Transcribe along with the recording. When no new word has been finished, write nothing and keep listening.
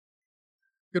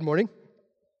Good morning.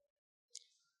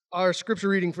 Our scripture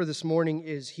reading for this morning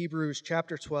is Hebrews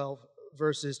chapter 12,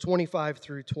 verses 25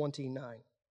 through 29.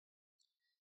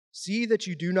 See that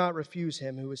you do not refuse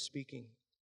him who is speaking.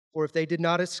 For if they did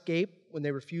not escape when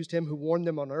they refused him who warned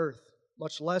them on earth,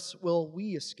 much less will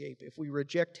we escape if we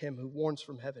reject him who warns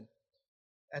from heaven.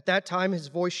 At that time his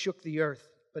voice shook the earth,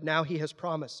 but now he has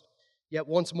promised, yet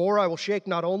once more I will shake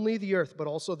not only the earth, but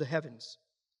also the heavens.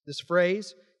 This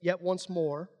phrase, yet once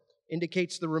more,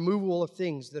 indicates the removal of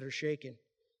things that are shaken,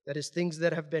 that is, things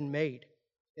that have been made,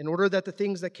 in order that the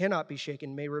things that cannot be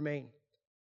shaken may remain.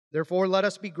 Therefore, let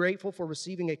us be grateful for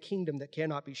receiving a kingdom that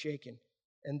cannot be shaken,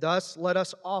 and thus let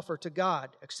us offer to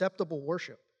God acceptable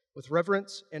worship with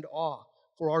reverence and awe,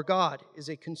 for our God is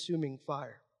a consuming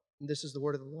fire. And this is the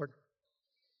word of the Lord.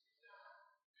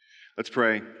 Let's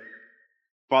pray.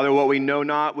 Father, what we know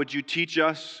not, would you teach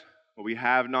us? What we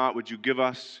have not, would you give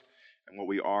us? And what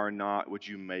we are not, would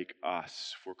you make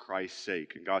us for Christ's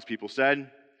sake? And God's people said,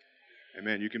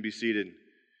 amen. You can be seated.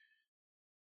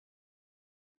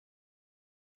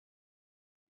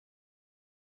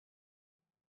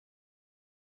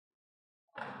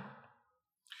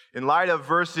 In light of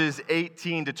verses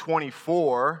 18 to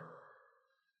 24,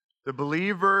 the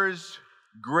believer's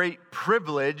great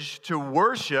privilege to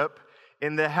worship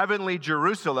in the heavenly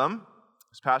Jerusalem,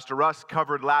 as Pastor Russ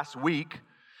covered last week,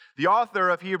 the author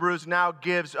of Hebrews now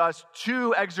gives us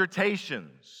two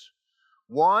exhortations.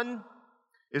 One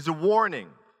is a warning.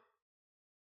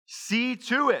 See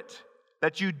to it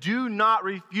that you do not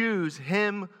refuse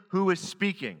him who is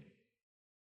speaking.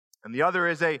 And the other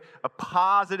is a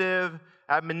positive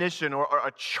admonition or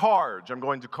a charge, I'm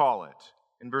going to call it.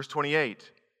 In verse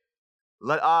 28,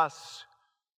 let us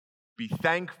be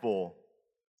thankful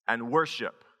and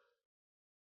worship.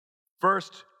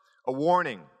 First, a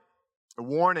warning. A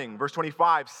warning, verse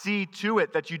 25, see to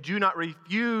it that you do not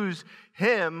refuse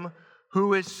him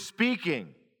who is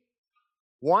speaking.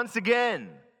 Once again,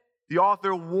 the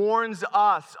author warns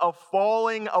us of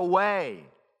falling away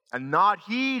and not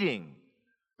heeding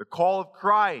the call of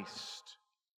Christ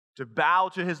to bow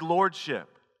to his lordship.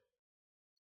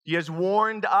 He has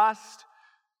warned us,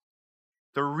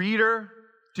 the reader,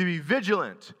 to be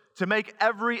vigilant, to make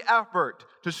every effort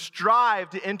to strive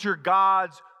to enter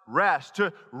God's rest,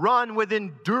 to run with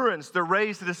endurance the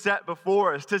race that is set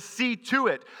before us, to see to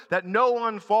it that no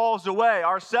one falls away,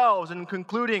 ourselves, and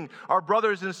concluding our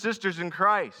brothers and sisters in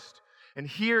Christ. And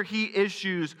here he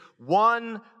issues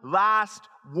one last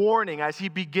warning as he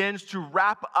begins to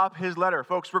wrap up his letter.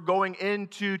 Folks, we're going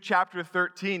into chapter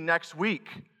 13 next week.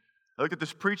 I looked at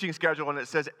this preaching schedule and it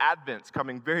says Advent's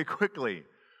coming very quickly.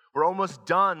 We're almost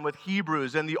done with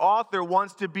Hebrews, and the author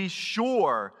wants to be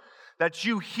sure that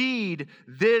you heed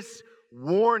this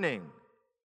warning.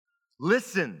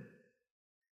 Listen.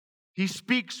 He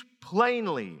speaks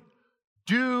plainly.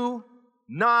 Do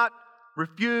not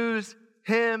refuse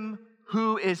him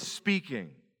who is speaking.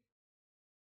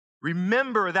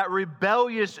 Remember that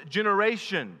rebellious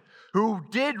generation who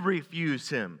did refuse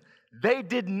him. They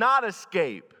did not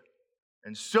escape,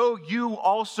 and so you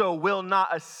also will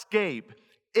not escape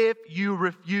if you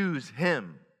refuse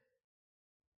him.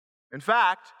 In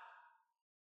fact,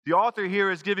 the author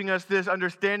here is giving us this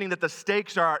understanding that the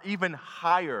stakes are even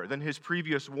higher than his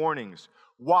previous warnings.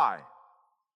 Why?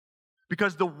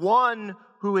 Because the one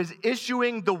who is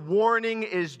issuing the warning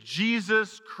is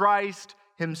Jesus Christ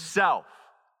himself.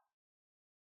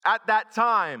 At that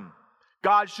time,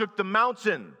 God shook the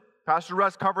mountain. Pastor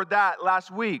Russ covered that last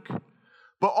week.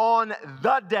 But on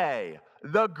the day,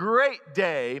 the great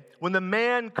day, when the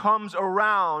man comes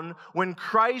around, when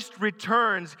Christ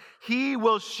returns, he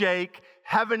will shake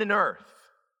heaven and earth.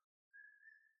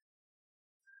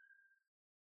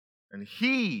 And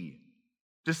he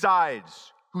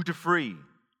decides who to free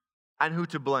and who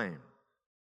to blame.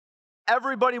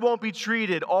 Everybody won't be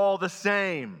treated all the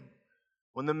same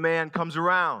when the man comes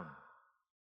around.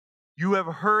 You have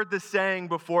heard the saying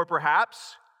before,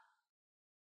 perhaps,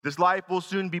 this life will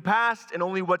soon be past, and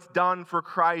only what's done for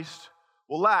Christ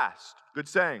will last. Good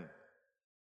saying.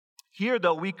 Here,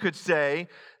 though, we could say,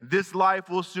 this life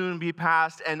will soon be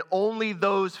past, and only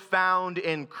those found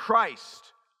in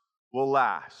Christ will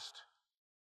last.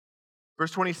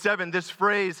 Verse 27, this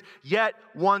phrase, yet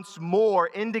once more,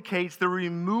 indicates the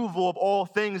removal of all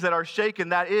things that are shaken.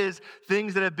 That is,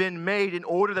 things that have been made in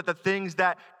order that the things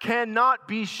that cannot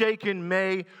be shaken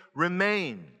may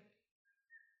remain.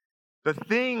 The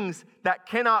things that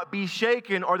cannot be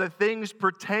shaken are the things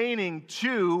pertaining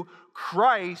to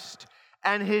Christ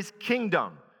and his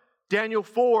kingdom. Daniel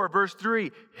 4, verse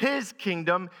 3, his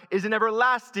kingdom is an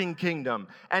everlasting kingdom,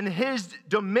 and his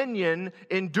dominion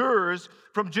endures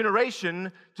from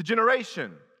generation to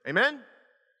generation. Amen?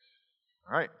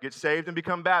 All right, get saved and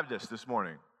become Baptist this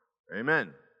morning.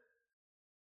 Amen.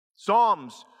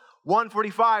 Psalms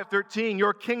 145:13,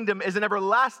 your kingdom is an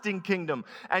everlasting kingdom,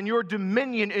 and your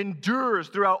dominion endures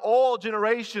throughout all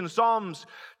generations. Psalms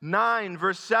 9,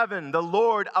 verse 7, the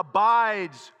Lord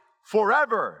abides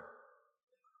forever.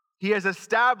 He has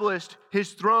established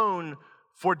his throne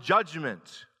for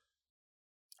judgment.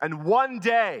 And one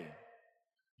day,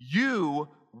 you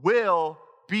will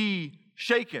be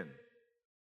shaken.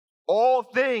 All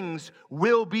things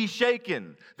will be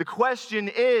shaken. The question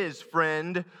is,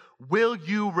 friend, will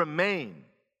you remain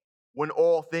when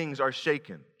all things are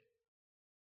shaken?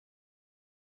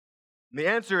 And the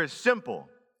answer is simple.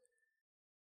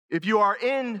 If you are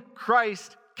in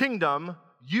Christ's kingdom,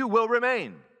 you will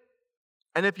remain.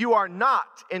 And if you are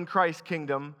not in Christ's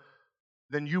kingdom,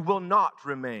 then you will not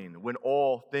remain when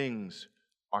all things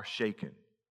are shaken.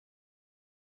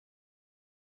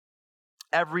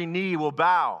 Every knee will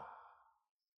bow,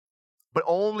 but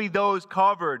only those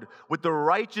covered with the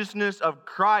righteousness of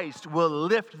Christ will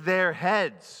lift their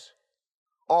heads.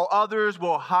 All others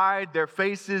will hide their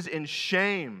faces in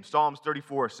shame, Psalms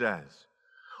 34 says.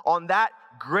 On that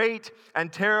great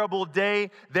and terrible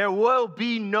day, there will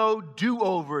be no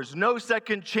do-overs, no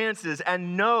second chances,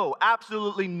 and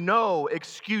absolutely no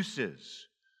excuses.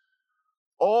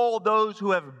 All those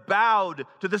who have bowed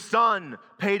to the Son,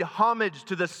 paid homage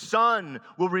to the Son,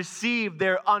 will receive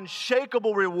their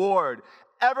unshakable reward,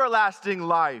 everlasting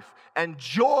life, and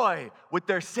joy with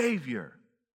their Savior.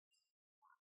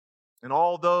 And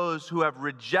all those who have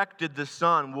rejected the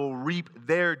Son will reap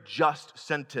their just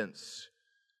sentence.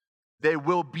 They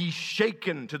will be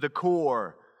shaken to the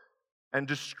core and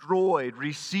destroyed,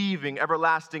 receiving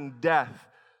everlasting death,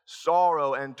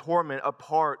 sorrow, and torment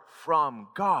apart from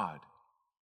God.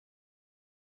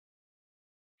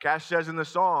 Cash says in the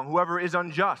song, whoever is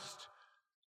unjust,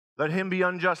 let him be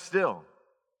unjust still.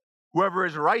 Whoever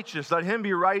is righteous, let him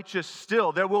be righteous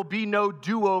still. There will be no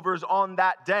do-overs on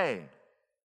that day.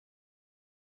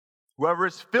 Whoever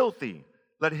is filthy,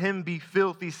 let him be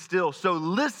filthy still. So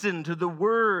listen to the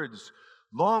words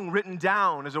long written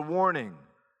down as a warning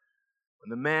when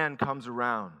the man comes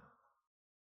around.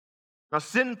 Now,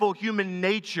 sinful human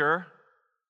nature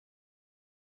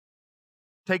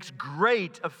takes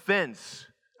great offense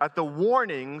at the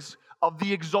warnings of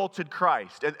the exalted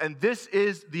Christ. And this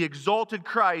is the exalted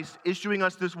Christ issuing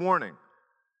us this warning.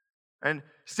 And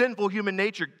sinful human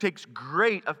nature takes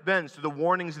great offense to the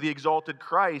warnings of the exalted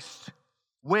Christ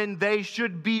when they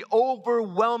should be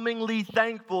overwhelmingly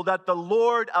thankful that the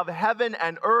Lord of heaven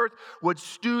and earth would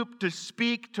stoop to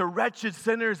speak to wretched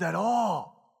sinners at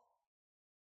all.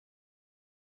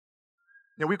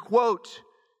 Now we quote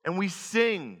and we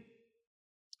sing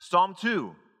Psalm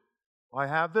 2. I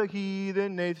have the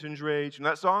heathen nations rage. In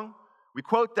that song, we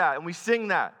quote that and we sing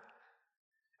that.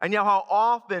 And yet how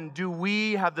often do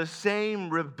we have the same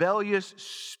rebellious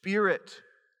spirit?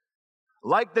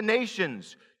 Like the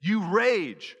nations, you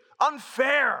rage.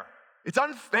 Unfair. It's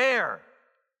unfair.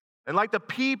 And like the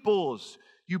peoples,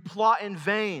 you plot in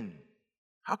vain.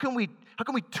 How can we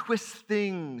twist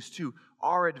things to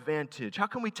our advantage? How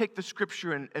can we take the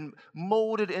scripture and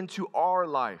mold it into our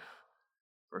life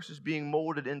versus being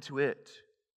molded into it?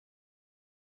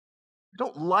 I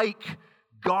don't like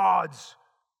God's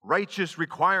righteous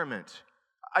requirement.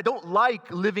 I don't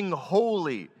like living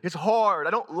holy. It's hard. I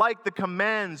don't like the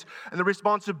commands and the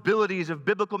responsibilities of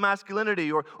biblical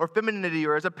masculinity or femininity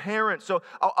or as a parent. So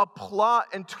I'll plot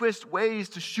and twist ways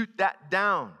to shoot that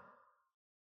down.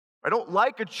 I don't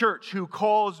like a church who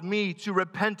calls me to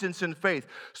repentance and faith.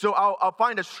 So I'll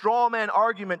find a straw man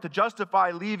argument to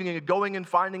justify leaving and going and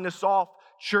finding a soft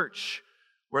church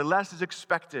where less is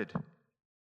expected.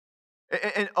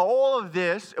 And all of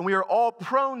this, and we are all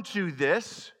prone to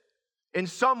this, in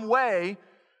some way,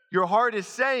 your heart is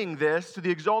saying this to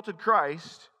the exalted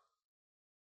Christ.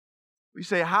 We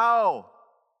say, how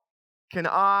can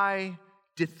I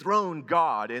dethrone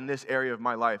God in this area of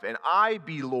my life and I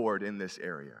be Lord in this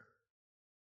area?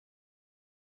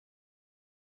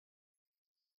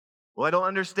 Well, I don't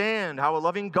understand how a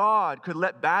loving God could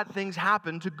let bad things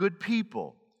happen to good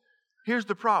people. Here's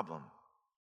the problem.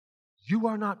 You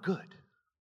are not good.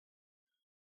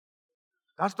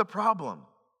 That's the problem.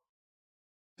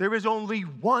 There is only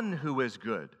one who is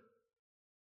good.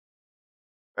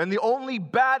 And the only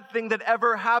bad thing that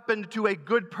ever happened to a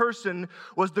good person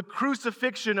was the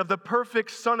crucifixion of the perfect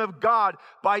Son of God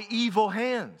by evil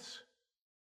hands.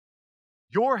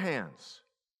 Your hands,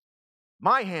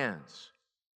 my hands.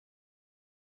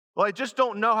 Well, I just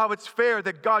don't know how it's fair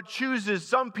that God chooses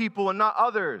some people and not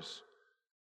others.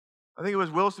 I think it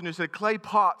was Wilson who said, clay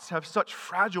pots have such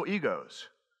fragile egos.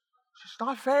 It's just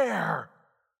not fair.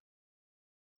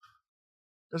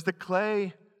 Does the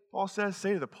clay, Paul says,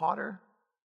 say to the potter,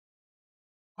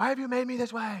 why have you made me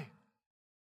this way?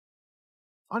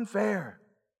 Unfair.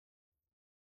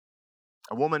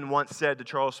 A woman once said to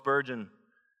Charles Spurgeon,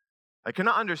 I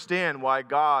cannot understand why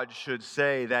God should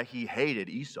say that he hated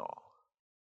Esau.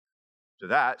 To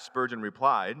that, Spurgeon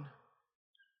replied,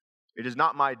 it is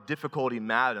not my difficulty,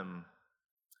 madam.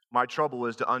 My trouble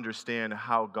is to understand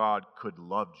how God could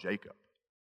love Jacob.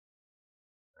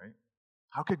 Right?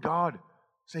 How could God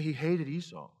say he hated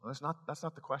Esau? Well, that's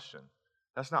not the question.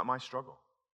 That's not my struggle.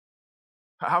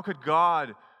 How could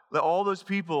God let all those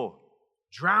people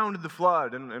drown in the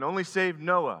flood and only save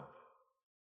Noah?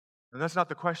 And that's not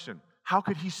the question. How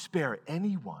could he spare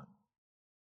anyone?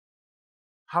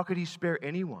 How could he spare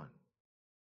anyone?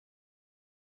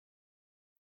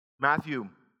 Matthew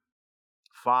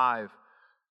 5,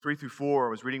 3 through 4, I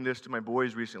was reading this to my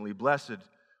boys recently. Blessed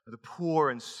are the poor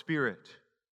in spirit,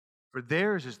 for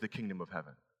theirs is the kingdom of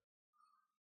heaven.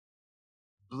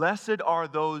 Blessed are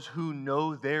those who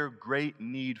know their great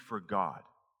need for God.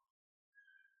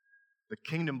 The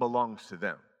kingdom belongs to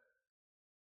them.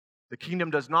 The kingdom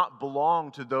does not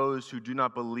belong to those who do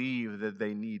not believe that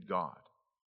they need God,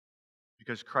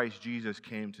 because Christ Jesus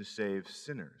came to save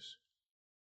sinners.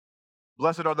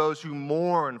 Blessed are those who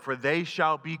mourn, for they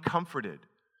shall be comforted.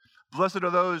 Blessed are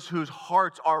those whose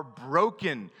hearts are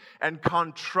broken and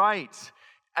contrite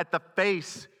at the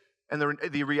face and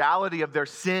the reality of their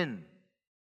sin.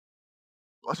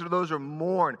 Blessed are those who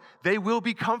mourn. They will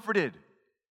be comforted.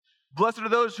 Blessed are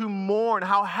those who mourn.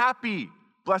 How happy,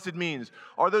 blessed means,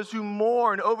 are those who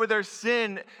mourn over their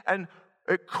sin, and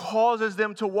it causes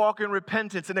them to walk in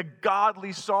repentance and a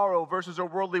godly sorrow versus a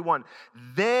worldly one.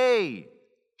 They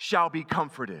shall be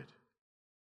comforted.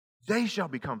 They shall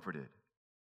be comforted.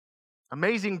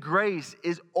 Amazing grace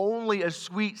is only a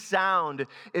sweet sound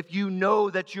if you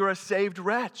know that you're a saved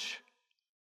wretch.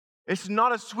 It's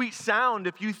not a sweet sound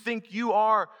if you think you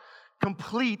are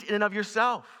complete in and of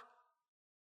yourself.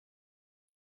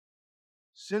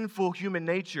 Sinful human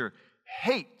nature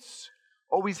hates,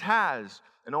 always has,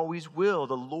 and always will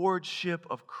the lordship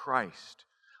of Christ.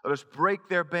 Let us break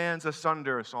their bands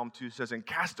asunder, Psalm 2 says, and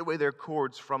cast away their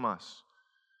cords from us.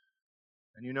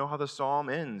 And you know how the psalm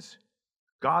ends.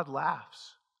 God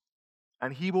laughs,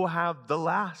 and he will have the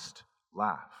last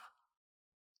laugh.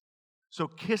 So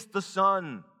kiss the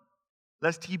Son,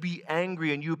 lest he be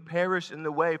angry and you perish in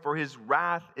the way, for his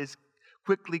wrath is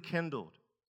quickly kindled.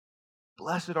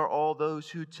 Blessed are all those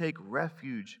who take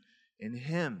refuge in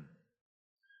him.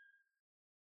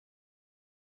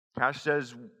 Cash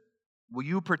says, will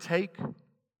you partake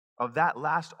of that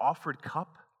last offered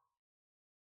cup?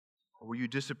 Or will you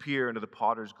disappear into the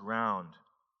potter's ground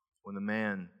when the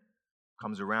man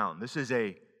comes around? This is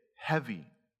a heavy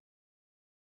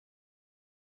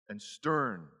and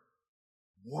stern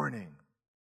warning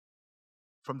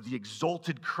from the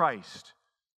exalted Christ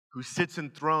who sits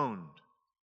enthroned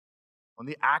on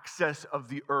the axis of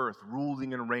the earth,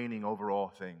 ruling and reigning over all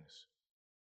things.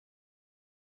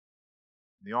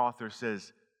 The author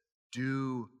says,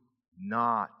 do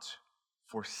not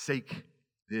forsake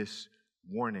this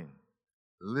warning.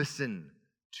 Listen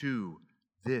to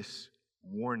this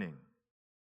warning.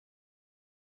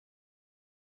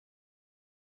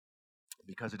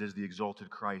 Because it is the exalted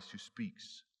Christ who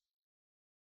speaks.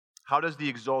 How does the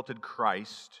exalted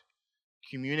Christ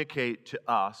communicate to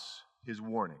us his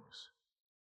warnings?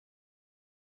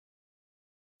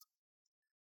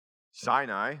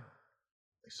 Sinai,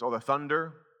 they saw the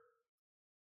thunder.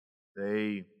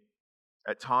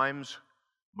 At times,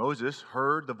 Moses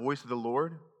heard the voice of the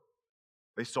Lord.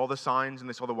 They saw the signs and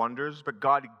they saw the wonders, but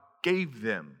God gave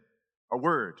them a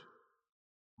word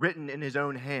written in his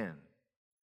own hand.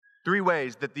 3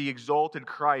 ways that the exalted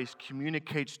Christ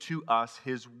communicates to us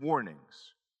his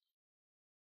warnings.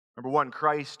 Number 1,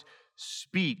 Christ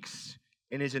speaks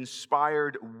in his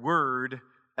inspired word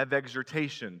of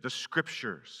exhortation, the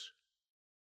Scriptures.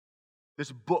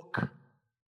 This book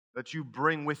that you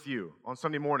bring with you on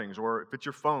Sunday mornings, or if it's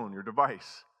your phone, your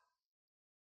device,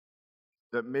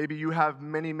 that maybe you have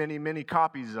many, many, many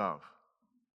copies of.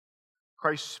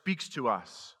 Christ speaks to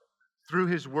us through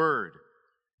his word.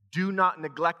 Do not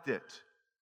neglect it.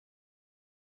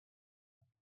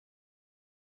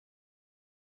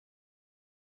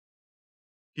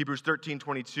 Hebrews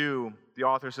 13:22, the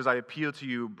author says, I appeal to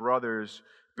you, brothers,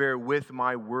 bear with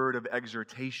my word of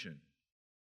exhortation.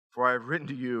 For I have written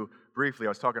to you briefly, I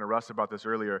was talking to Russ about this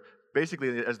earlier,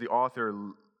 basically as the author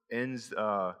lands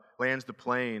the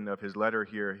plane of his letter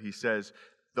here, he says,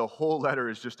 the whole letter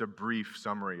is just a brief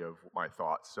summary of my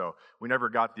thoughts. So we never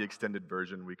got the extended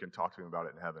version. We can talk to him about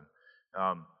it in heaven.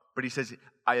 But he says,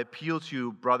 I appeal to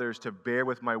you, brothers, to bear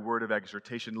with my word of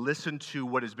exhortation. Listen to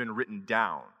what has been written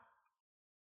down.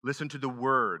 Listen to the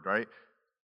word, right?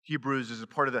 Hebrews is a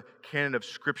part of the canon of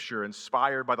Scripture,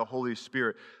 inspired by the Holy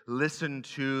Spirit. Listen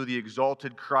to the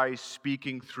exalted Christ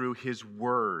speaking through his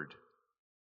word.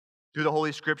 Through the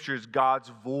Holy Scriptures,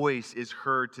 God's voice is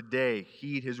heard today.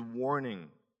 Heed his warning.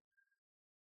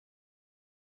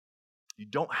 You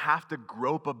don't have to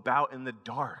grope about in the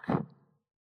dark,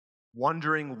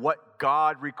 wondering what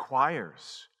God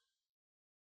requires.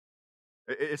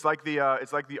 It's like the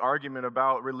argument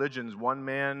about religions. One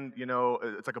man,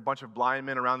 it's like a bunch of blind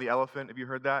men around the elephant. Have you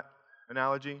heard that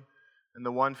analogy? And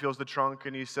the one feels the trunk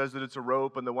and he says that it's a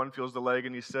rope, and the one feels the leg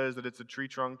and he says that it's a tree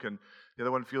trunk, and the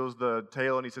other one feels the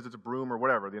tail and he says it's a broom or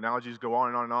whatever. The analogies go on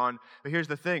and on and on. But here's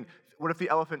the thing. What if the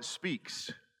elephant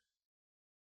speaks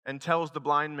and tells the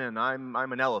blind men, I'm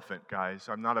an elephant, guys.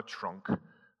 I'm not a trunk.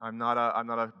 I'm not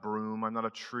a broom. I'm not a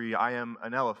tree. I am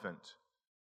an elephant.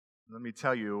 Let me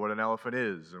tell you what an elephant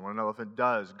is and what an elephant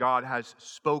does. God has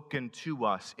spoken to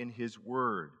us in his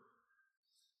word.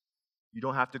 You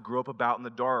don't have to grope about in the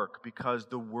dark, because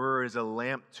the word is a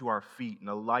lamp to our feet and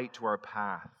a light to our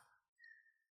path.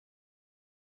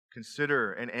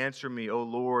 Consider and answer me, O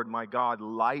Lord, my God.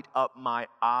 Light up my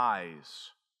eyes,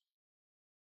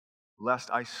 lest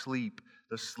I sleep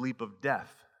the sleep of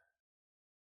death.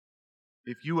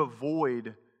 If you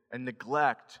avoid and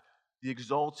neglect the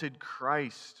exalted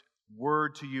Christ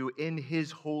word to you in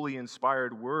his holy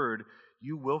inspired word,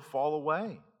 you will fall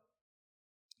away.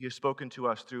 He has spoken to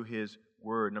us through his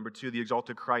word. Number two, the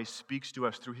exalted Christ speaks to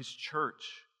us through his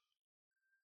church.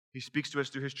 He speaks to us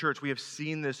through his church. We have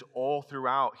seen this all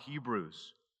throughout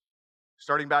Hebrews.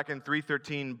 Starting back in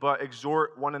 3:13, but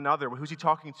exhort one another. Who's he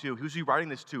talking to? Who's he writing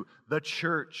this to? The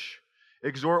church.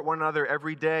 Exhort one another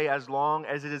every day, as long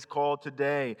as it is called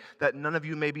today, that none of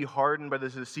you may be hardened by the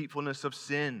deceitfulness of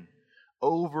sin.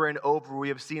 Over and over, we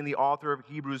have seen the author of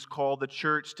Hebrews call the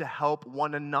church to help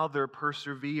one another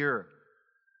persevere.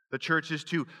 The church is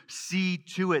to see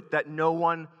to it that no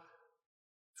one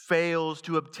fails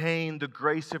to obtain the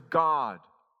grace of God.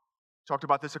 Talked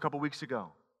about this a couple weeks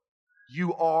ago.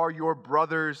 You are your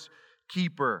brother's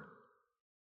keeper.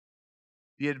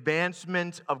 The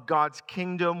advancement of God's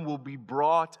kingdom will be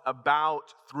brought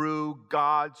about through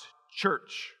God's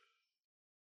church.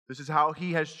 This is how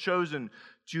he has chosen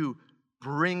to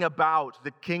bring about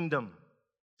the kingdom,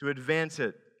 to advance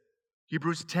it.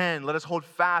 Hebrews 10, let us hold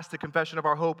fast the confession of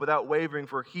our hope without wavering,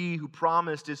 for he who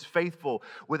promised is faithful.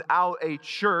 Without a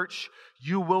church,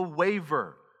 you will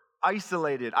waver,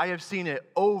 isolated. I have seen it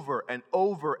over and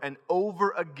over and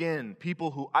over again.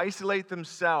 People who isolate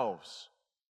themselves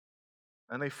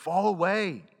and they fall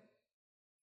away.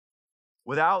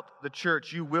 Without the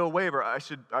church, you will waver.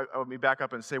 Let me back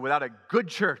up and say, without a good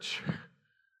church,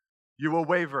 you will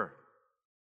waver.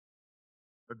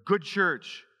 A good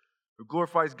church who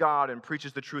glorifies God and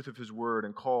preaches the truth of his word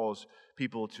and calls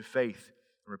people to faith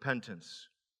and repentance.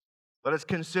 Let us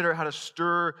consider how to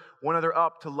stir one another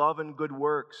up to love and good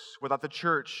works. Without the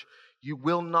church, you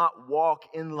will not walk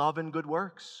in love and good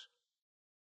works.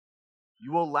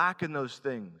 You will lack in those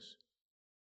things.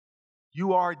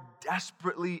 You are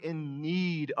desperately in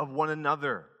need of one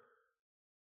another.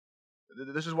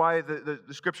 This is why the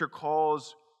scripture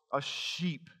calls us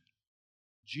sheep.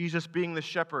 Jesus being the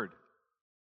shepherd.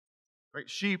 Right?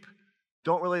 Sheep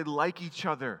don't really like each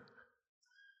other,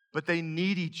 but they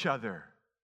need each other.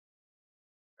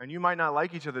 And you might not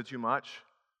like each other too much.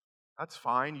 That's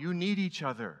fine. You need each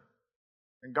other.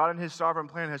 And God in his sovereign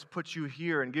plan has put you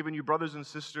here and given you brothers and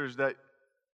sisters that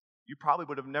you probably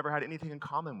would have never had anything in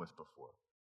common with before.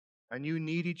 And you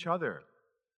need each other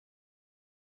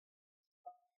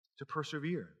to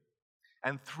persevere.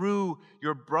 And through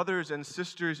your brothers and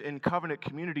sisters in covenant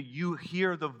community, you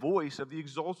hear the voice of the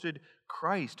exalted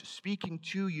Christ speaking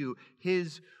to you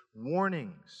his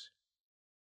warnings.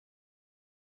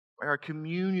 By our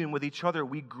communion with each other,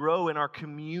 we grow in our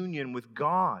communion with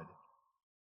God.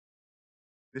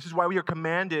 This is why we are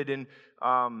commanded in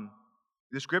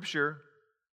the scripture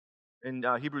in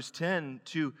Hebrews 10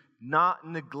 to not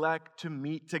neglect to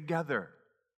meet together.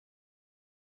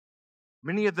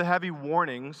 Many of the heavy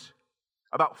warnings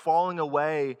about falling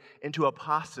away into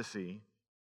apostasy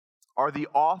are the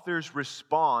author's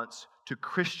response to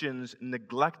Christians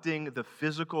neglecting the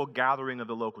physical gathering of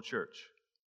the local church.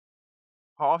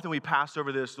 How often we pass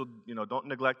over this, don't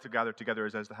neglect to gather together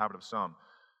as the habit of some.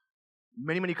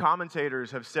 Many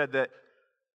commentators have said that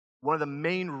one of the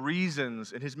main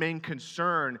reasons and his main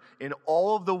concern in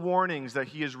all of the warnings that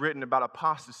he has written about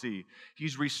apostasy,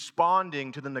 he's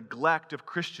responding to the neglect of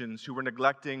Christians who were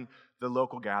neglecting the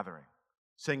local gathering,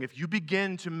 saying, if you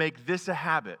begin to make this a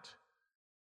habit,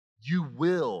 you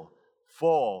will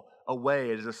fall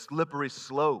away. It is a slippery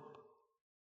slope.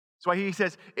 That's why he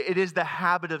says it is the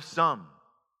habit of some.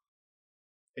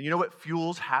 And you know what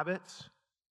fuels habits?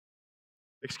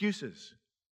 Excuses,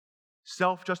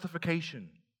 self-justification.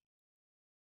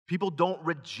 People don't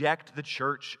reject the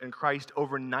church and Christ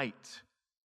overnight.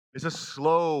 It's a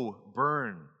slow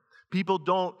burn. People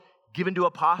don't give into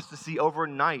apostasy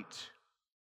overnight.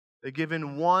 They give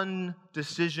in one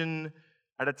decision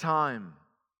at a time.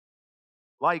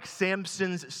 Like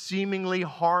Samson's seemingly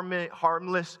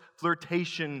harmless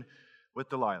flirtation with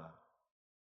Delilah.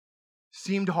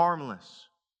 Seemed harmless.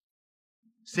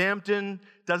 Samson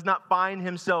does not find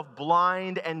himself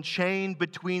blind and chained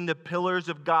between the pillars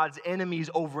of God's enemies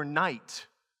overnight.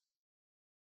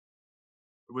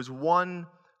 It was one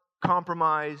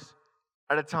compromise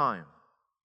at a time.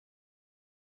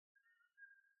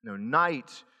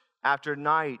 Night after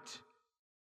night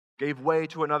gave way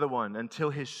to another one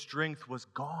until his strength was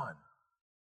gone.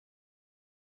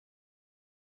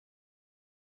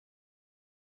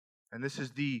 And this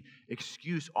is the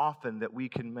excuse often that we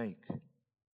can make.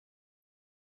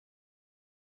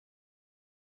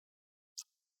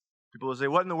 People will say,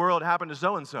 what in the world happened to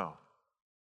so-and-so?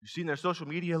 You've seen their social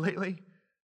media lately?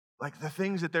 Like the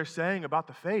things that they're saying about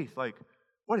the faith, like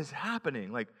what is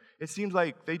happening? Like it seems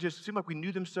like we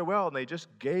knew them so well and they just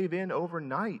gave in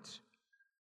overnight.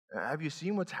 Have you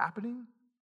seen what's happening?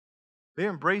 They're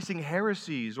embracing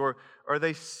heresies or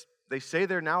they say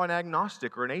they're now an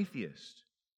agnostic or an atheist.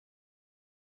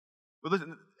 But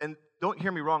listen, and don't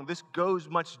hear me wrong, this goes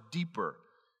much deeper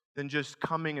than just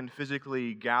coming and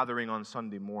physically gathering on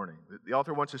Sunday morning. The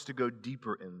author wants us to go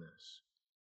deeper in this.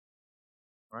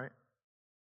 Right?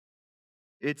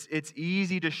 It's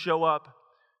easy to show up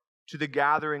to the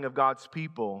gathering of God's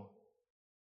people,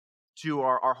 to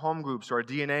our home groups, to our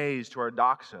DNAs, to our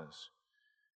doxas,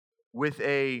 with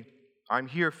I'm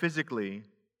here physically,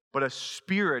 but a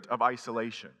spirit of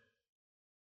isolation.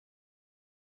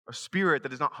 A spirit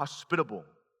that is not hospitable.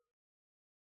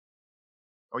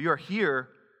 Or you are here,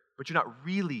 but you're not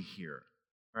really here,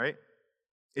 right?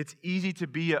 It's easy to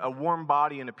be a warm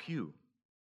body in a pew.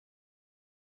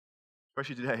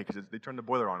 Especially today, because they turned the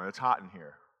boiler on and it's hot in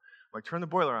here. I'm like, turn the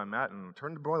boiler on, Matt, and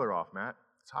turn the boiler off, Matt.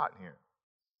 It's hot in here.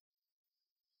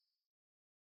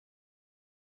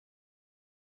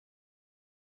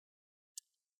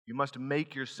 You must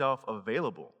make yourself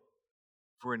available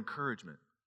for encouragement,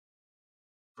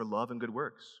 for love and good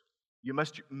works. You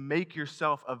must make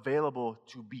yourself available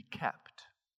to be kept,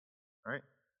 right?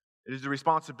 It is the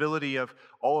responsibility of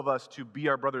all of us to be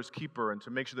our brother's keeper and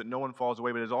to make sure that no one falls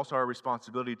away, but it is also our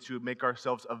responsibility to make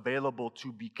ourselves available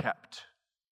to be kept.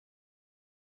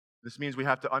 This means we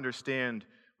have to understand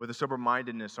with a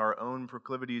sober-mindedness our own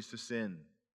proclivities to sin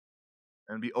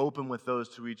and be open with those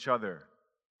to each other.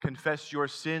 Confess your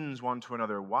sins one to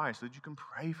another. Why? So that you can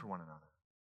pray for one another.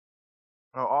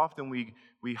 How often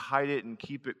we hide it and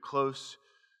keep it close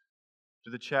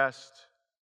to the chest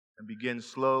and begin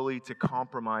slowly to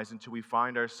compromise until we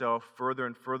find ourselves further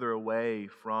and further away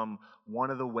from one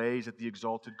of the ways that the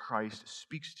exalted Christ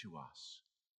speaks to us.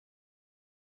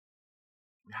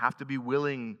 We have to be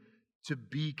willing to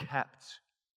be kept.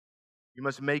 You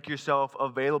must make yourself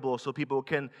available so people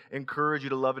can encourage you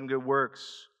to love and good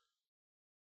works.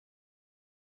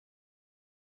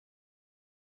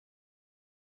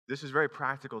 This is very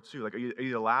practical too. Like, are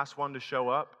you the last one to show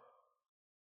up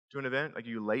to an event? Like, are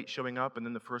you late showing up and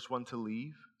then the first one to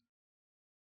leave?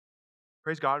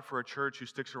 Praise God for a church who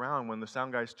sticks around when the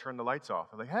sound guys turn the lights off.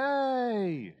 They're like,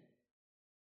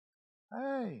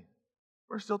 hey,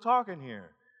 we're still talking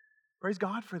here. Praise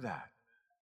God for that.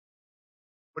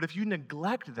 But if you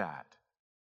neglect that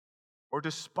or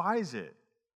despise it,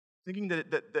 thinking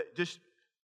that just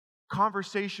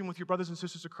conversation with your brothers and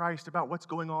sisters of Christ about what's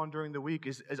going on during the week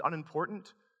is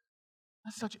unimportant,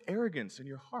 that's such arrogance in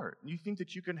your heart. You think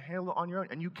that you can handle it on your own,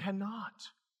 and you cannot.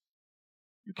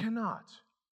 You cannot.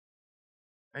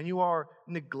 And you are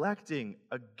neglecting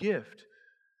a gift.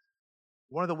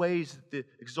 One of the ways that the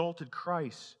exalted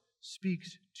Christ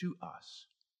speaks to us.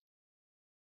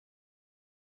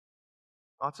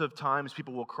 Lots of times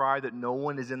people will cry that no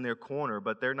one is in their corner,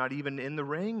 but they're not even in the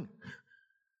ring.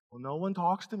 Well, no one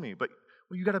talks to me, but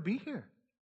you got to be here.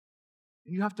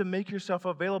 You have to make yourself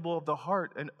available of the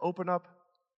heart and open up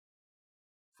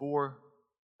for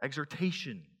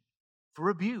exhortation, for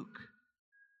rebuke,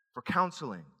 for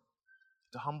counseling,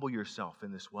 to humble yourself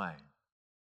in this way.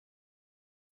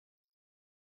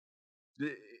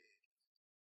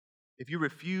 If you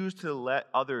refuse to let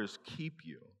others keep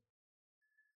you,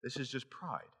 this is just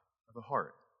pride of the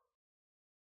heart.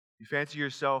 You fancy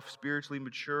yourself spiritually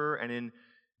mature and in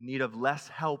need of less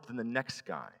help than the next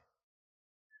guy,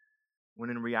 when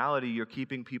in reality you're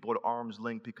keeping people at arm's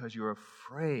length because you're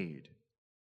afraid.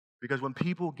 Because when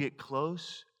people get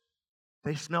close,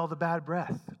 they smell the bad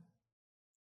breath.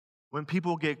 When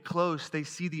people get close, they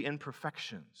see the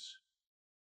imperfections.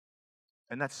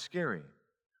 And that's scary.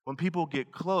 When people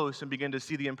get close and begin to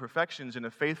see the imperfections in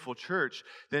a faithful church,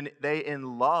 then they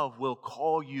in love will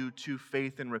call you to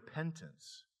faith and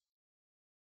repentance.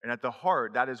 And at the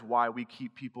heart, that is why we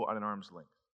keep people at an arm's length.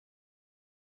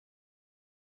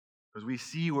 Because we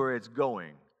see where it's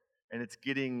going, and it's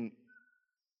getting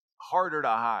harder to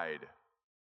hide.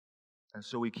 And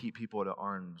so we keep people at an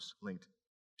arm's length.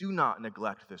 Do not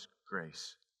neglect this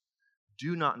grace.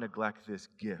 Do not neglect this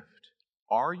gift.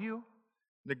 Are you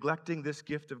neglecting this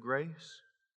gift of grace?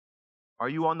 Are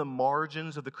you on the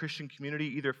margins of the Christian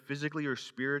community, either physically or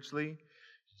spiritually?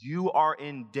 You are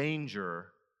in danger,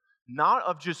 not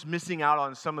of just missing out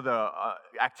on some of the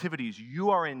activities.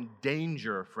 You are in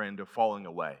danger, friend, of falling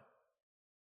away.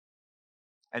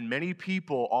 And many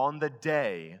people on the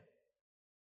day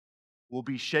will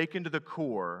be shaken to the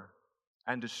core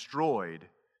and destroyed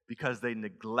because they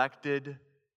neglected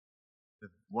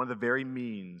one of the very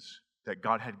means that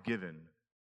God had given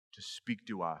to speak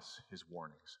to us his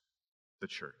warnings, the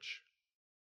church.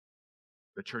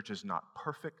 The church is not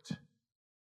perfect,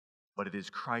 but it is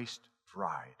Christ's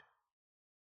bride,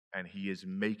 and he is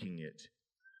making it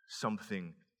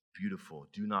something beautiful.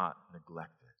 Do not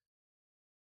neglect it.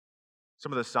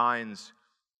 Some of the signs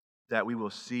that we will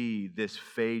see this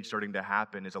fade starting to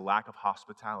happen is a lack of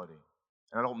hospitality.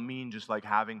 And I don't mean just like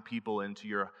having people into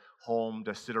your home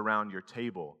to sit around your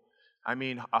table. I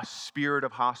mean a spirit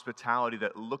of hospitality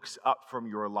that looks up from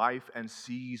your life and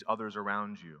sees others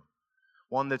around you.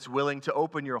 One that's willing to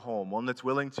open your home, one that's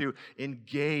willing to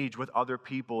engage with other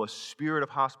people. A spirit of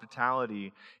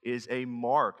hospitality is a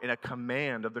mark and a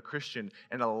command of the Christian,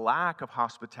 and a lack of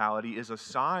hospitality is a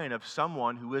sign of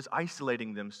someone who is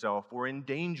isolating themselves or in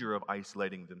danger of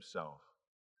isolating themselves.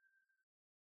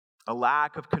 A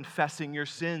lack of confessing your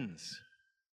sins.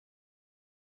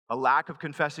 A lack of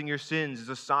confessing your sins is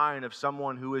a sign of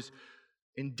someone who is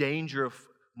in danger of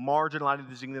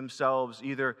marginalizing themselves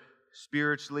either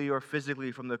spiritually or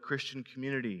physically from the Christian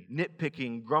community.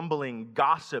 Nitpicking, grumbling,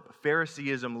 gossip,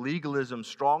 Phariseeism, legalism,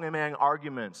 strongman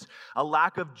arguments, a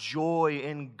lack of joy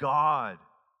in God.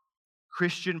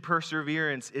 Christian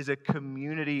perseverance is a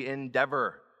community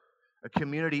endeavor, a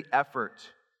community effort.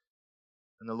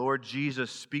 And the Lord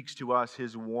Jesus speaks to us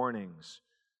his warnings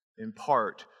in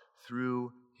part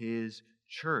through his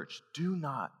church. Do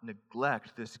not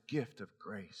neglect this gift of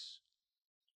grace.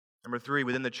 Number 3,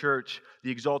 within the church,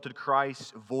 the exalted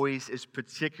Christ's voice is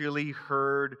particularly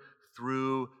heard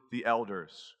through the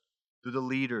elders, through the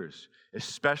leaders,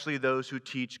 especially those who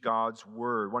teach God's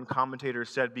word. One commentator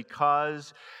said,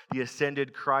 because the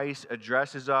ascended Christ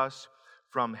addresses us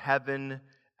from heaven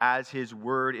as his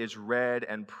word is read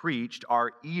and preached,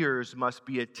 our ears must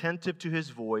be attentive to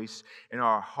his voice and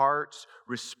our hearts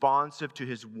responsive to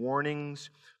his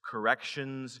warnings,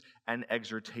 corrections, and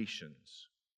exhortations.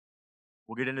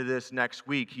 We'll get into this next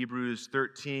week, Hebrews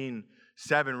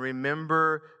 13:7.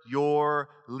 Remember your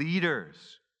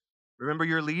leaders. Remember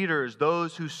your leaders,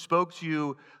 those who spoke to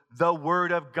you the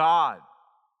word of God.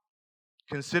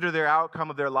 Consider their outcome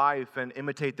of their life and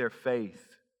imitate their faith.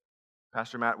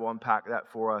 Pastor Matt will unpack that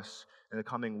for us in the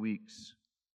coming weeks.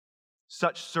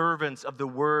 Such servants of the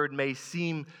word may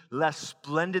seem less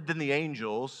splendid than the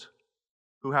angels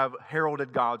who have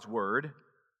heralded God's word,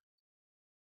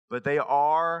 but they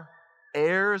are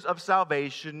heirs of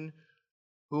salvation,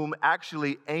 whom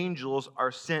actually angels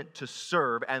are sent to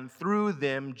serve, and through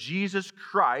them Jesus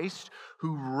Christ,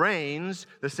 who reigns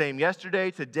the same yesterday,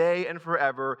 today, and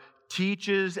forever,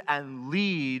 teaches and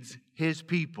leads his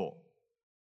people.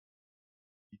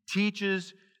 He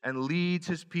teaches and leads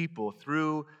his people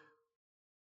through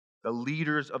the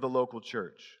leaders of the local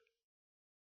church.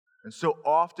 And so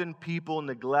often people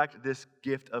neglect this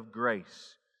gift of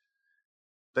grace.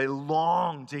 They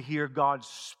long to hear God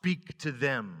speak to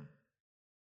them,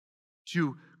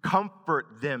 to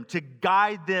comfort them, to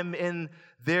guide them in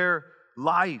their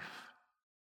life.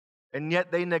 And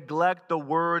yet they neglect the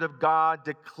word of God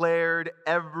declared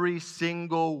every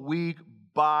single week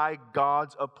by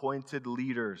God's appointed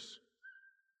leaders.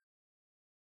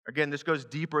 Again, this goes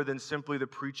deeper than simply the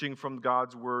preaching from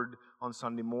God's word on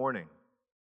Sunday morning.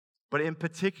 But in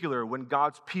particular, when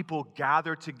God's people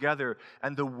gather together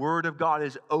and the word of God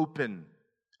is open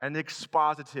and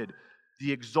exposited,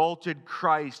 the exalted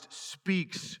Christ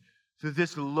speaks through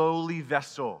this lowly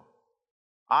vessel.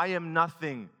 I am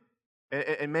nothing,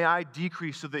 and may I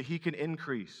decrease so that he can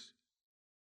increase.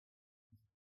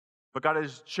 But God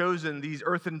has chosen these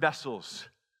earthen vessels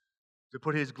to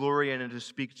put his glory in and to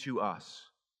speak to us.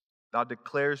 God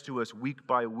declares to us week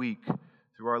by week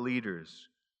through our leaders.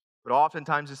 But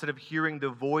oftentimes, instead of hearing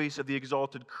the voice of the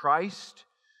exalted Christ,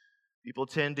 people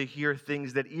tend to hear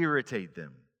things that irritate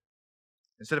them.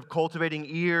 Instead of cultivating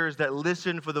ears that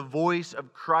listen for the voice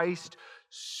of Christ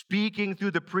speaking through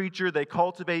the preacher, they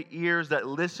cultivate ears that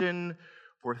listen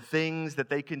for things that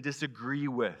they can disagree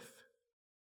with,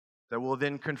 that will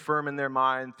then confirm in their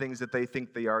mind things that they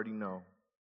think they already know.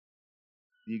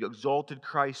 The exalted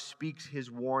Christ speaks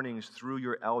his warnings through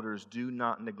your elders. Do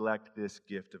not neglect this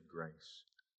gift of grace.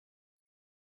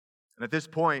 And at this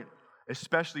point,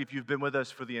 especially if you've been with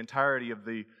us for the entirety of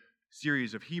the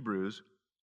series of Hebrews,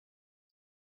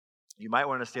 you might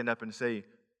want to stand up and say,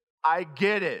 I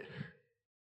get it.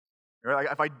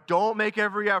 Like, if I don't make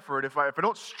every effort, if I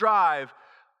don't strive,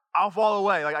 I'll fall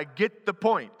away. Like, I get the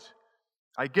point.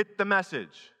 I get the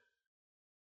message.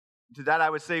 To that I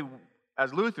would say,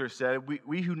 as Luther said,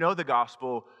 we who know the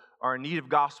gospel are in need of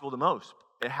gospel the most.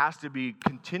 It has to be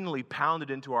continually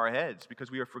pounded into our heads because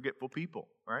we are forgetful people,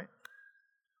 right?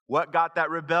 What got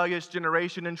that rebellious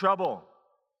generation in trouble?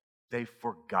 They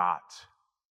forgot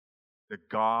the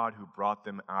God who brought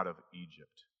them out of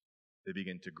Egypt. They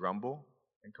began to grumble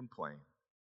and complain,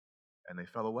 and they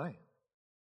fell away.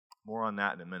 More on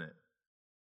that in a minute.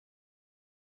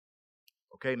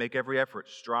 Okay, make every effort,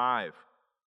 strive.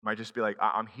 Might just be like,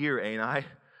 I'm here, ain't I?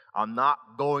 I'm not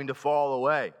going to fall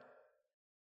away.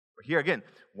 But here again,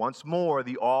 once more,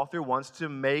 the author wants to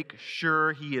make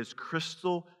sure he is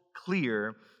crystal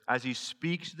clear as he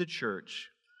speaks to the church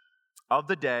of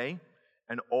the day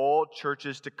and all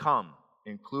churches to come,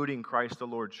 including Christ the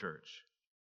Lord Church.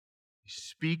 He's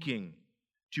speaking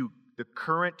to the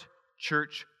current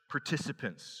church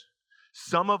participants,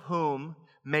 some of whom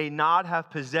may not have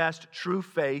possessed true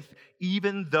faith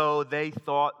even though they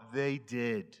thought they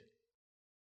did.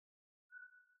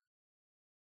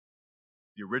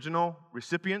 The original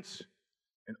recipients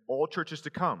and all churches to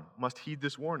come must heed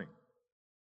this warning.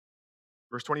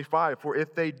 Verse 25, for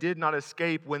if they did not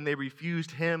escape when they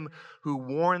refused him who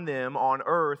warned them on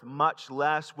earth, much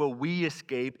less will we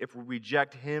escape if we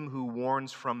reject him who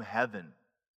warns from heaven.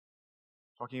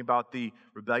 Talking about the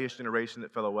rebellious generation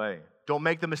that fell away. Don't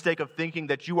make the mistake of thinking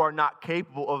that you are not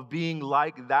capable of being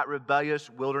like that rebellious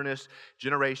wilderness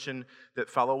generation that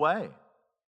fell away.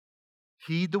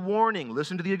 Heed the warning.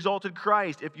 Listen to the exalted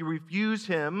Christ. If you refuse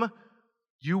him,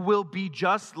 you will be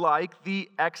just like the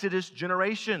Exodus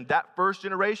generation, that first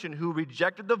generation who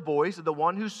rejected the voice of the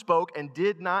one who spoke and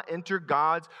did not enter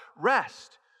God's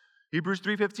rest. Hebrews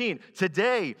 3:15,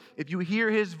 today, if you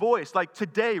hear his voice, like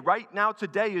today, right now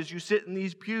today as you sit in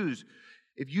these pews,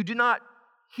 if you do not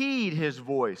heed his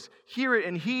voice, hear it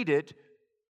and heed it,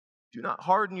 do not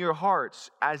harden your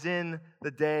hearts as in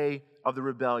the day of the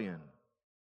rebellion.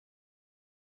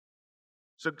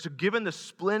 So given the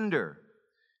splendor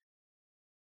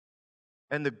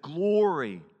and the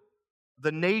glory,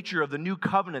 the nature of the new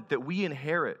covenant that we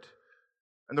inherit,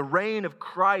 and the reign of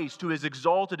Christ who is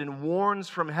exalted and warns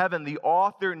from heaven, the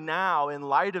author now, in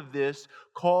light of this,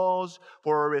 calls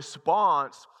for a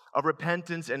response of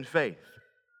repentance and faith.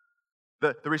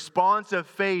 The response of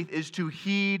faith is to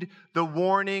heed the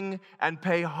warning and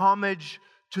pay homage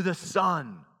to the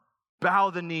Son.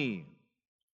 Bow the knee.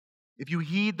 If you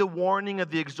heed the warning of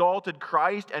the exalted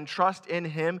Christ and trust in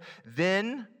him,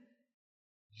 then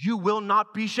you will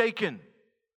not be shaken.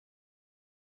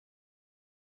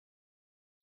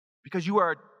 Because you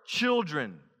are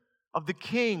children of the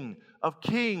King of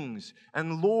Kings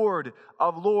and Lord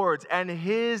of Lords, and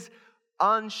his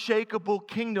unshakable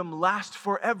kingdom lasts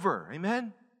forever.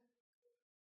 Amen?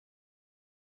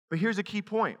 But here's a key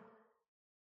point.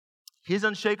 His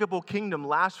unshakable kingdom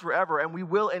lasts forever, and we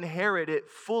will inherit it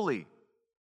fully.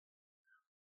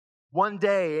 One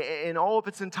day, in all of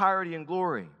its entirety and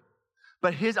glory.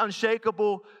 But his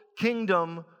unshakable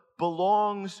kingdom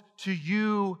belongs to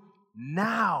you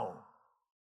now.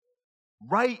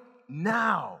 Right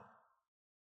now.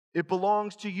 It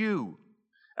belongs to you.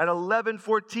 At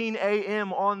 11:14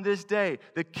 a.m. on this day,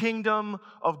 the kingdom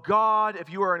of God, if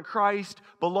you are in Christ,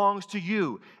 belongs to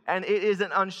you. And it is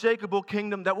an unshakable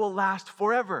kingdom that will last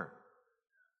forever.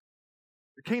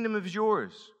 The kingdom is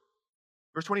yours.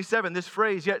 Verse 27, this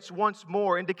phrase, yet once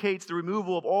more, indicates the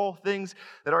removal of all things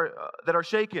that are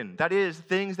shaken. That is,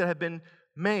 things that have been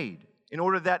made, in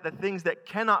order that the things that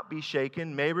cannot be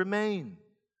shaken may remain.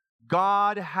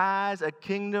 God has a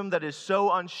kingdom that is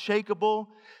so unshakable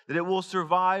that it will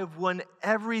survive when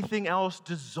everything else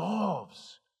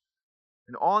dissolves.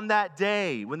 And on that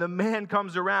day, when the man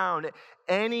comes around,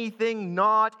 anything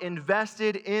not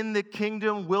invested in the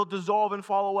kingdom will dissolve and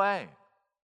fall away.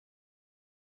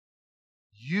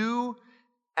 You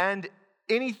and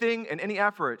anything and any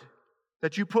effort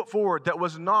that you put forward that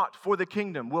was not for the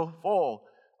kingdom will fall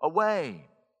away.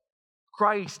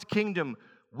 Christ's kingdom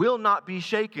will not be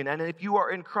shaken. And if you are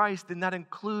in Christ, then that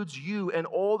includes you and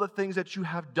all the things that you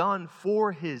have done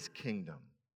for His kingdom.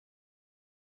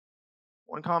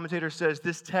 One commentator says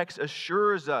this text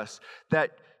assures us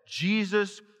that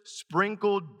Jesus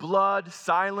sprinkled blood,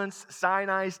 silenced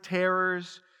Sinai's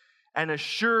terrors, and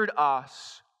assured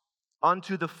us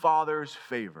unto the Father's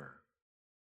favor.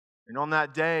 And on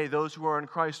that day, those who are in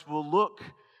Christ will look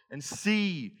and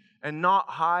see and not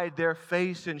hide their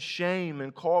face in shame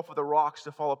and call for the rocks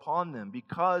to fall upon them,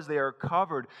 because they are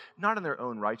covered not in their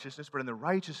own righteousness, but in the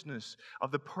righteousness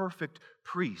of the perfect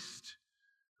priest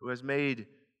who has made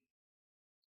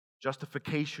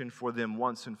justification for them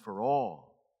once and for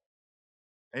all.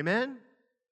 Amen?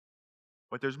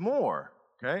 But there's more,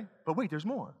 okay? But wait, there's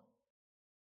more.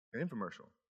 An infomercial.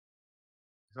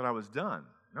 I thought I was done.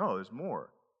 No, there's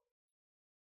more.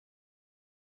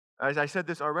 As I said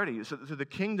this already, so the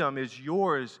kingdom is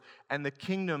yours, and the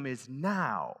kingdom is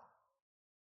now.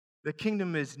 The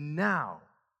kingdom is now,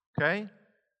 okay?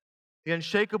 The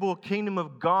unshakable kingdom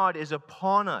of God is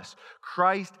upon us.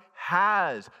 Christ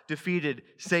has defeated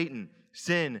Satan,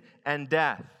 sin, and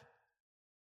death.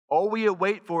 All we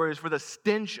await for is for the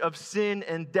stench of sin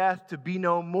and death to be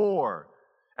no more,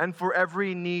 and for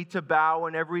every knee to bow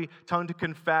and every tongue to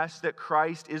confess that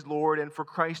Christ is Lord, and for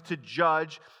Christ to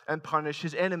judge and punish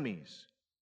His enemies.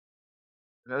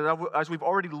 As we've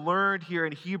already learned here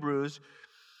in Hebrews,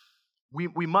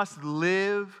 we must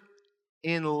live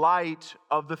in light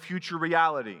of the future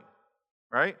reality,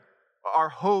 right? Our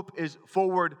hope is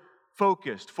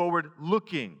forward-focused,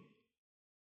 forward-looking.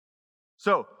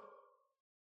 So,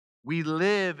 we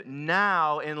live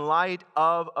now in light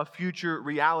of a future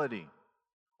reality.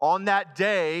 On that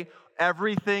day,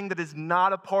 everything that is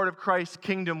not a part of Christ's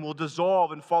kingdom will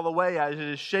dissolve and fall away as it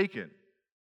is shaken.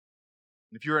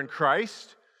 If you're in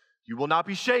Christ, you will not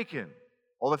be shaken.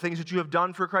 All the things that you have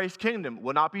done for Christ's kingdom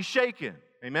will not be shaken.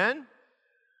 Amen?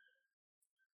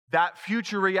 That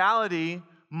future reality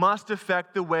must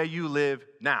affect the way you live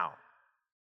now.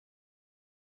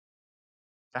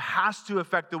 It has to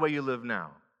affect the way you live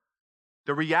now.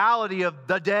 The reality of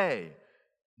the day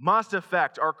must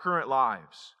affect our current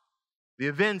lives. The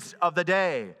events of the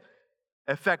day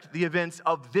affect the events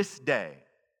of this day.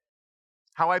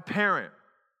 How I parent,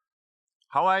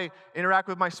 how I interact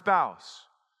with my spouse,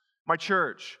 my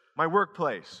church, my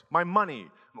workplace, my money,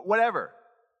 whatever.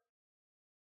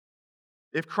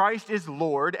 If Christ is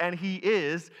Lord, and He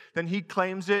is, then He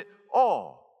claims it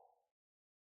all.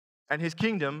 And His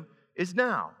kingdom is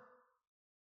now.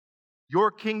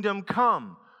 Your kingdom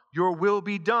come, your will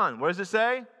be done. What does it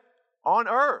say? On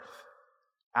earth,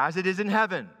 as it is in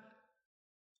heaven.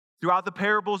 Throughout the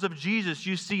parables of Jesus,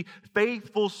 you see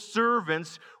faithful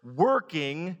servants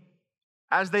working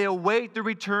as they await the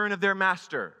return of their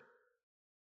master.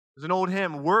 There's an old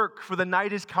hymn, work, for the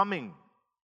night is coming.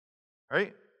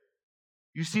 Right?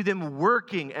 You see them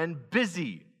working and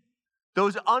busy.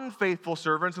 Those unfaithful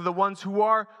servants are the ones who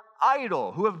are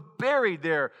idle, who have buried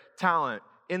their talent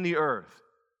in the earth.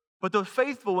 But the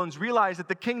faithful ones realize that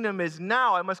the kingdom is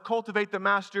now. I must cultivate the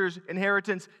master's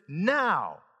inheritance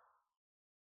now.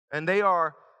 And they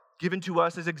are given to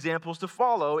us as examples to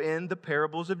follow in the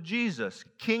parables of Jesus.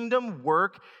 Kingdom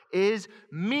work is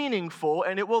meaningful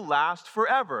and it will last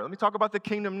forever. Let me talk about the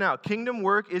kingdom now. Kingdom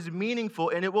work is meaningful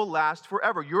and it will last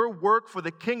forever. Your work for the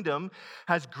kingdom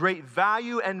has great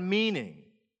value and meaning.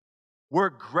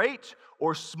 Work great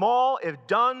or small, if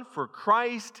done for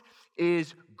Christ,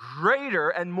 is greater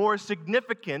and more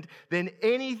significant than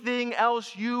anything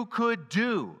else you could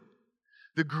do.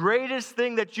 The greatest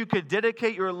thing that you could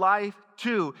dedicate your life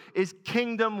to is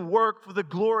kingdom work for the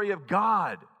glory of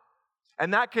God.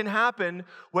 And that can happen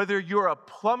whether you're a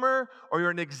plumber or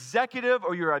you're an executive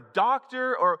or you're a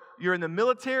doctor or you're in the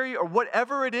military or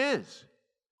whatever it is.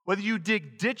 Whether you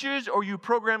dig ditches or you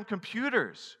program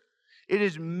computers. It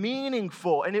is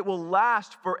meaningful and it will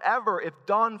last forever if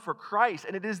done for Christ.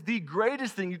 And it is the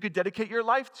greatest thing you could dedicate your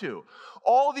life to.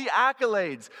 All the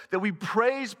accolades that we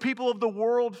praise people of the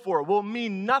world for will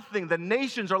mean nothing. The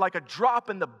nations are like a drop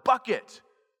in the bucket.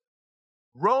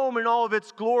 Rome in all of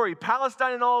its glory,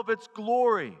 Palestine in all of its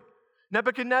glory.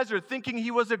 Nebuchadnezzar thinking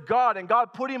he was a god and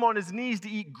God put him on his knees to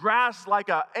eat grass like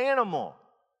an animal.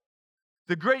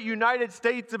 the great United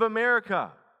States of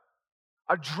America,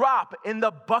 a drop in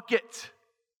the bucket.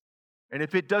 And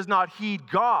if it does not heed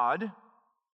God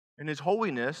and His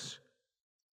holiness,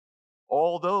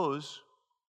 all those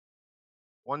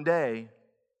one day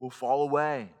will fall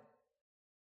away.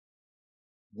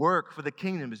 Work for the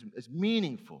kingdom is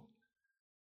meaningful.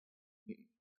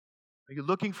 Are you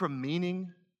looking for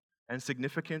meaning and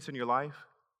significance in your life?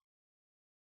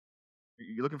 Are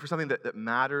you looking for something that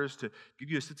matters to give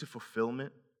you a sense of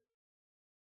fulfillment?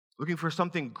 Looking for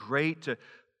something great to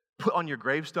put on your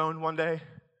gravestone one day?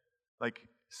 Like,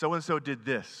 so-and-so did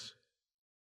this.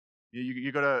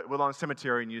 You go to Woodlawn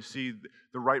Cemetery and you see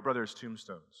the Wright brothers'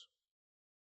 tombstones.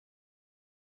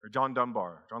 Or John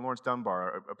Lawrence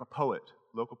Dunbar, a poet,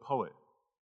 local poet,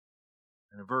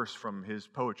 and a verse from his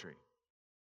poetry.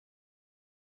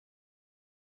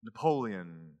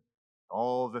 Napoleon,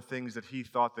 all the things that he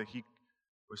thought that he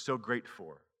was so great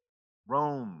for.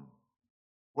 Rome,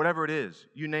 whatever it is,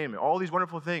 you name it. All these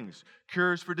wonderful things,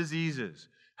 cures for diseases,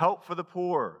 help for the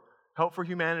poor, help for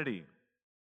humanity,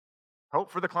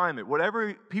 help for the climate.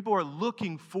 Whatever, people are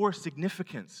looking for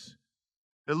significance.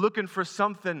 They're looking for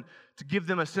something to give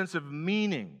them a sense of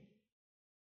meaning.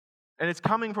 And it's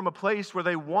coming from a place where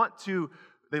they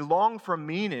long for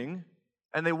meaning,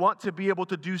 and they want to be able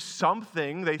to do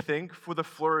something, they think, for the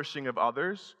flourishing of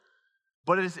others.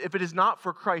 But if it is not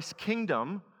for Christ's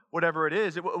kingdom, whatever it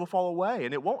is, it will fall away,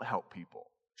 and it won't help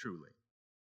people, truly.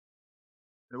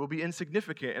 It will be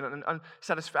insignificant and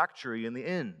unsatisfactory in the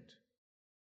end.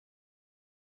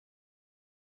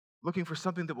 Looking for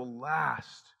something that will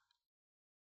last.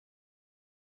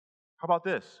 How about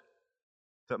this?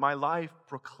 That my life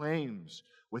proclaims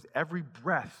with every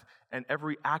breath and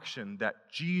every action that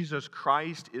Jesus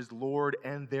Christ is Lord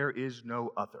and there is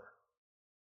no other.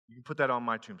 You can put that on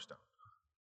my tombstone.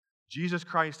 Jesus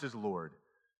Christ is Lord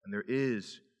and there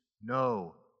is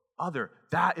no other.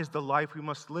 That is the life we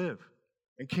must live.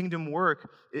 And kingdom work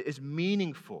is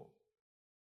meaningful.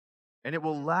 And it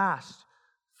will last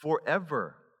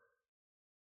forever.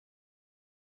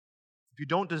 If you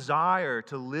don't desire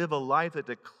to live a life that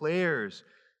declares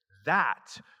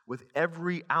that with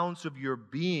every ounce of your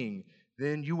being,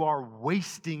 then you are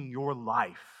wasting your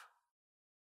life.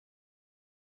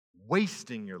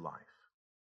 Wasting your life.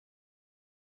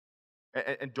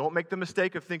 And don't make the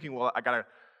mistake of thinking, well,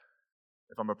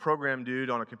 if I'm a program dude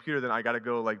on a computer, then I got to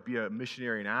go be a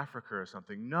missionary in Africa or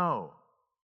something. No.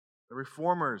 The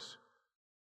reformers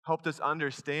helped us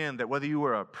understand that whether you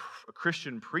were a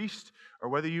Christian priest or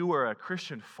whether you were a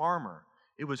Christian farmer,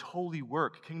 it was holy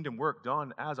work, kingdom work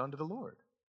done as unto the Lord.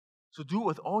 So do it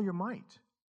with all your might,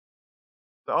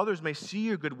 that others may see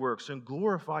your good works and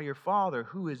glorify your Father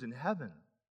who is in heaven.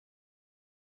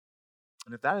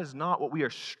 And if that is not what we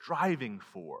are striving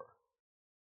for,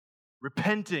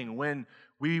 repenting when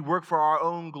we work for our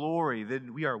own glory,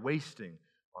 then we are wasting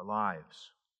our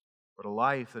lives. But a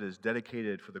life that is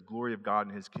dedicated for the glory of God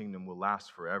and His kingdom will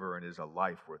last forever and is a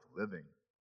life worth living.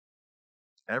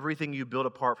 Everything you build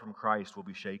apart from Christ will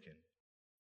be shaken.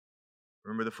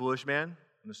 Remember the foolish man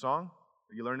in the song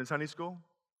that you learned in Sunday school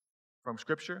from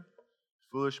Scripture?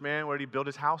 Foolish man, what did he build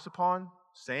his house upon?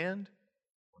 Sand.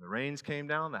 When the rains came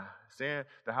down,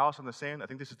 the house on the sand, I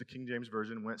think this is the King James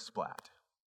Version, went splat.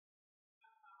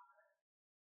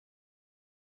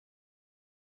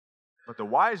 But the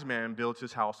wise man built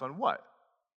his house on what?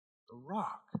 The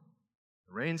rock.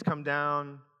 The rains come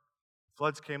down,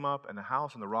 floods came up, and the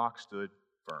house on the rock stood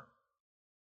firm.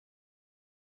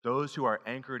 Those who are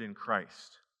anchored in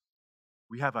Christ,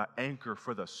 we have an anchor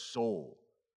for the soul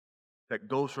that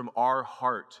goes from our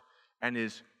heart and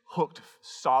is hooked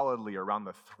solidly around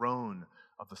the throne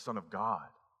of the Son of God.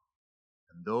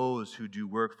 And those who do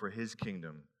work for His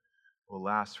kingdom will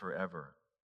last forever.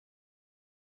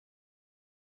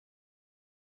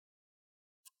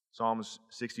 Psalms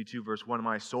 62, verse 1,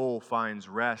 my soul finds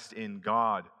rest in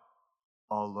God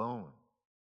alone.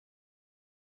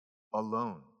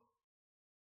 Alone.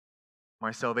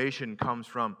 My salvation comes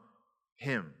from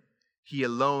Him. He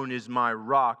alone is my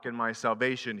rock and my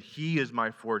salvation. He is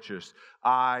my fortress.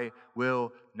 I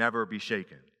will never be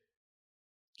shaken.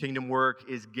 Kingdom work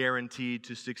is guaranteed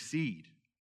to succeed.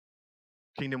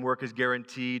 Kingdom work is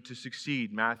guaranteed to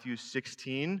succeed. Matthew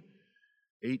 16,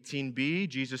 18b,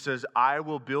 Jesus says, I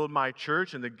will build my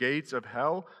church and the gates of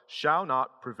hell shall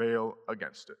not prevail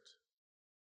against it.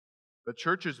 The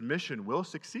church's mission will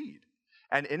succeed.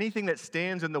 And anything that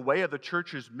stands in the way of the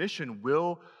church's mission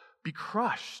will be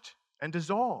crushed and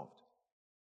dissolved.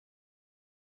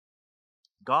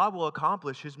 God will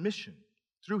accomplish His mission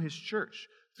through His church,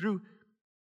 through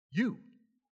you.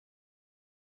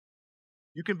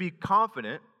 You can be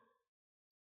confident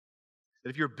That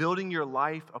if you're building your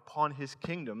life upon his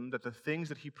kingdom, that the things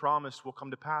that he promised will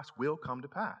come to pass will come to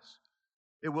pass.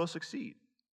 It will succeed.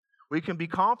 We can be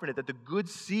confident that the good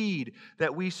seed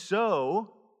that we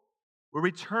sow will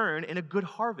return in a good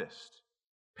harvest.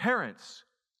 Parents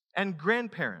and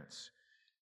grandparents,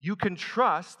 you can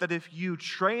trust that if you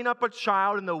train up a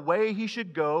child in the way he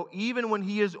should go, even when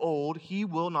he is old, he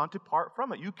will not depart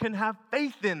from it. You can have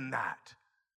faith in that.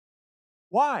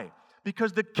 Why?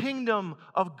 Because the kingdom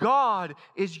of God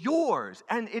is yours,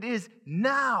 and it is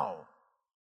now.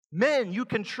 Men, you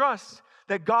can trust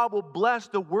that God will bless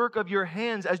the work of your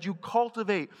hands as you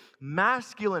cultivate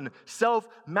masculine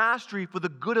self-mastery for the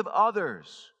good of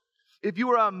others. If you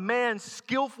are a man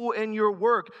skillful in your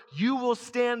work, you will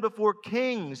stand before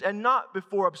kings and not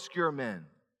before obscure men.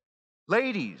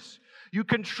 Ladies, you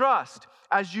can trust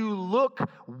as you look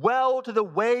well to the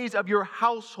ways of your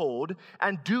household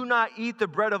and do not eat the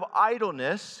bread of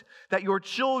idleness, that your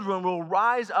children will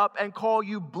rise up and call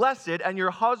you blessed, and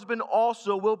your husband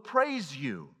also will praise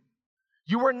you.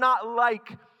 You are not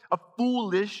like a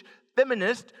foolish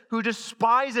feminist who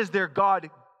despises their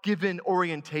God-given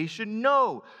orientation.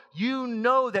 No, you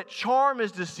know that charm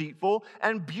is deceitful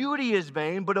and beauty is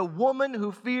vain, but a woman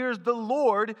who fears the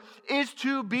Lord is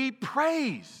to be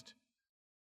praised.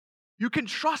 You can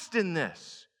trust in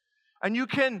this, and you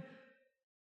can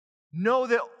know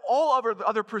that all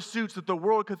other pursuits that the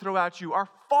world could throw at you are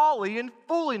folly and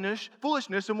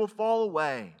foolishness and will fall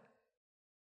away.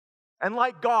 And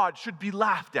like God should be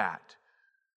laughed at.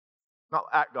 Not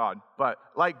at God, but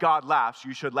like God laughs,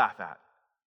 you should laugh at.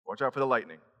 Watch out for the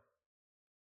lightning.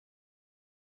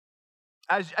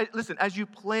 Listen, as you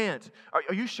plant,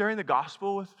 are you sharing the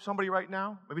gospel with somebody right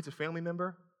now? Maybe it's a family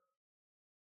member.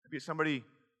 Maybe it's somebody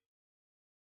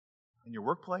in your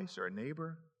workplace or a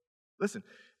neighbor. Listen,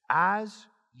 as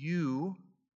you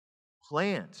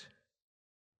plant,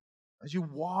 as you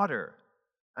water,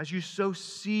 as you sow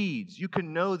seeds, you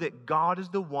can know that God is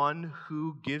the one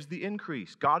who gives the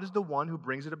increase. God is the one who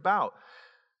brings it about.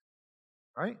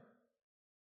 Right?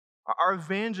 Our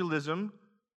evangelism,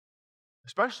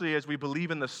 especially as we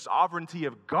believe in the sovereignty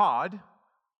of God,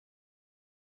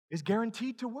 is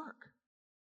guaranteed to work.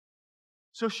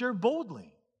 So share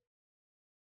boldly.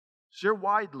 Share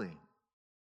widely.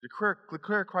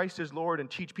 Declare Christ as Lord and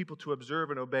teach people to observe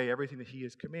and obey everything that he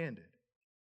has commanded.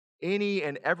 Any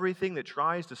and everything that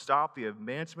tries to stop the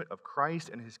advancement of Christ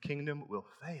and his kingdom will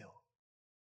fail.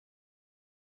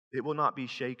 It will not be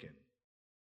shaken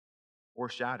or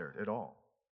shattered at all.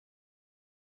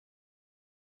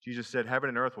 Jesus said, heaven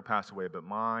and earth will pass away, but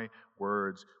my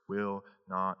words will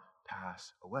not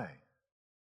pass away.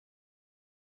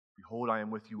 Behold, I am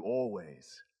with you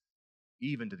always,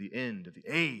 even to the end of the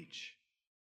age.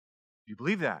 Do you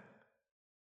believe that?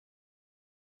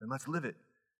 Then let's live it.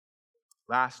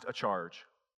 Last, a charge.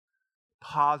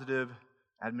 Positive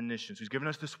admonition. So he's given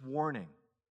us this warning.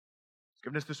 He's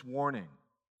given us this warning.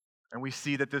 And we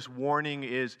see that this warning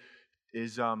is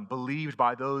believed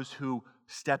by those who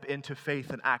step into faith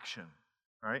and action.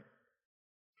 Right?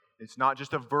 It's not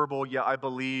just a verbal, yeah, I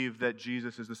believe that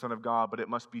Jesus is the Son of God, but it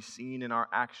must be seen in our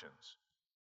actions.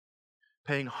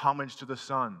 Paying homage to the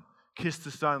Son. Kiss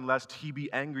the Son, lest he be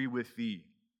angry with thee.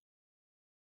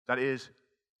 That is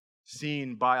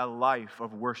seen by a life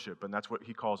of worship, and that's what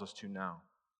he calls us to now.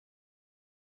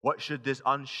 What should this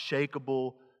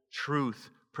unshakable truth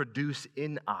produce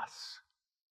in us?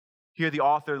 Here the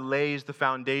author lays the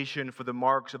foundation for the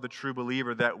marks of the true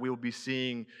believer that we'll be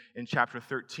seeing in chapter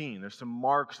 13. There's some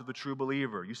marks of the true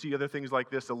believer. You see other things like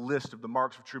this, a list of the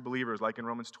marks of true believers, like in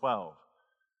Romans 12.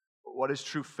 What is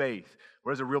true faith?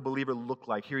 What does a real believer look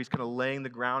like? Here he's kind of laying the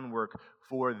groundwork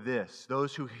for this.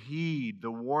 Those who heed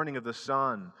the warning of the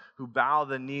Son, who bow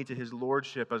the knee to his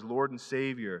lordship as Lord and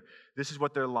Savior, this is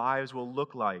what their lives will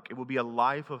look like. It will be a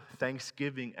life of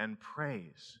thanksgiving and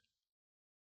praise.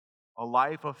 A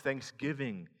life of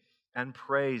thanksgiving and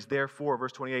praise. Therefore,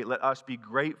 verse 28, let us be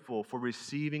grateful for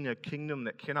receiving a kingdom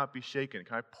that cannot be shaken.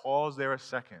 Can I pause there a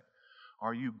second?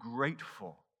 Are you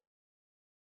grateful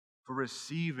for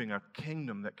receiving a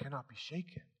kingdom that cannot be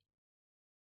shaken?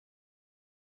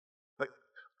 Like,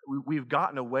 we've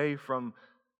gotten away from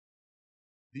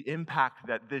the impact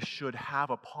that this should have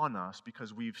upon us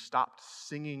because we've stopped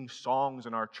singing songs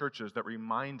in our churches that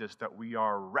remind us that we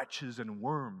are wretches and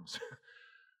worms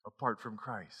apart from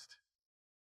Christ.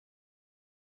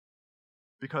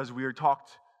 Because we are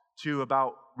talked to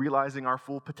about realizing our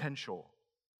full potential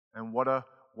and what a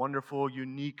wonderful,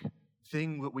 unique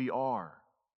thing that we are.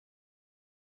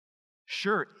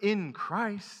 Sure, in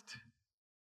Christ,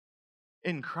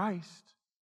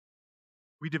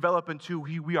 we develop into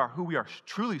who we are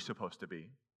truly supposed to be.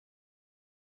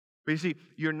 But you see,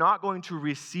 you're not going to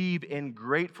receive in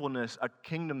gratefulness a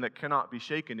kingdom that cannot be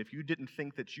shaken if you didn't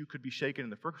think that you could be shaken in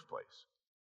the first place.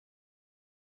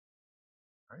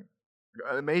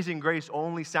 Right? Amazing grace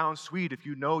only sounds sweet if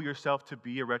you know yourself to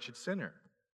be a wretched sinner.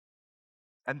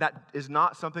 And that is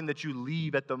not something that you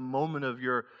leave at the moment of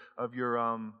your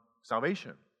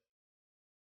salvation.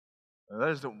 That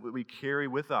is what we carry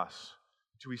with us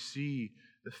until we see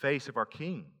the face of our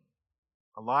King.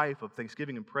 A life of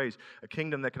thanksgiving and praise, a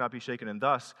kingdom that cannot be shaken. And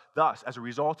thus, as a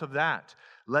result of that,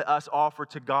 let us offer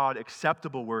to God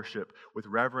acceptable worship with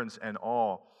reverence and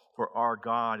awe, for our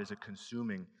God is a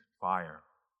consuming fire.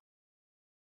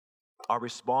 Our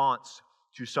response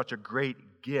to such a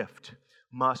great gift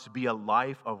must be a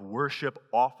life of worship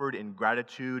offered in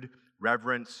gratitude,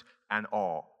 reverence, and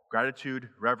awe. Gratitude,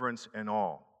 reverence, and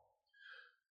awe.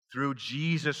 Through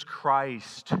Jesus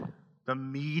Christ, the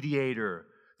mediator,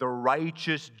 the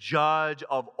righteous judge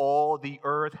of all the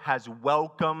earth, has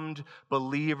welcomed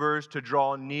believers to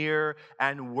draw near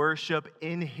and worship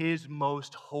in his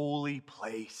most holy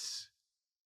place.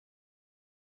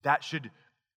 That should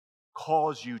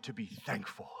cause you to be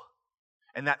thankful.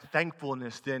 And that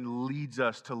thankfulness then leads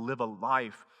us to live a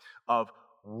life of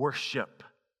worship.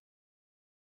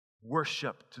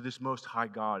 Worship to this Most High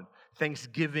God.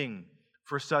 Thanksgiving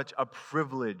for such a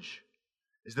privilege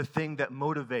is the thing that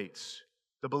motivates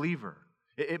the believer.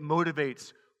 It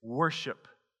motivates worship.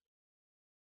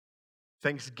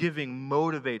 Thanksgiving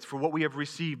motivates for what we have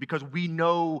received because we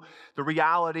know the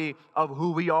reality of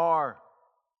who we are.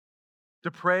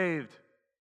 Depraved,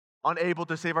 unable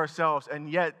to save ourselves, and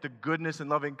yet the goodness and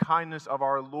loving kindness of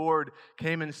our Lord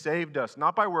came and saved us,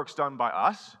 not by works done by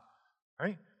us,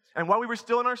 right? And while we were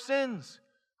still in our sins,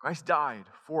 Christ died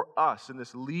for us, and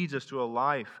this leads us to a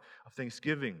life of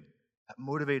thanksgiving that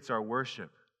motivates our worship.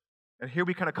 And here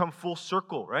we kind of come full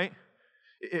circle, right?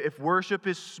 If worship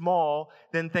is small,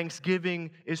 then thanksgiving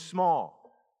is small.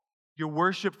 Your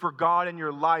worship for God in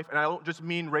your life, and I don't just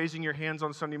mean raising your hands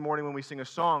on Sunday morning when we sing a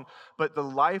song, but the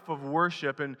life of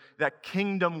worship and that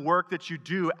kingdom work that you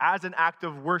do as an act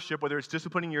of worship, whether it's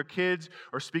disciplining your kids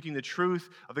or speaking the truth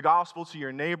of the gospel to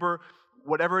your neighbor,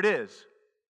 whatever it is,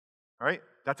 right?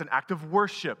 That's an act of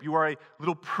worship. You are a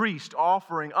little priest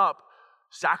offering up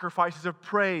sacrifices of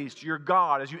praise to your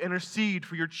God. As you intercede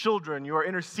for your children, you are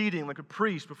interceding like a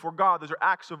priest before God. Those are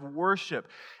acts of worship.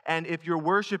 And if your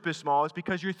worship is small, it's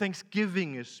because your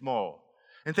thanksgiving is small.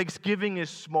 And thanksgiving is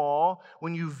small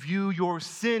when you view your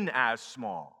sin as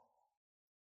small.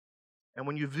 And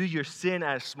when you view your sin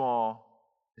as small,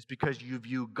 it's because you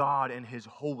view God and His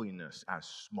holiness as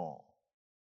small.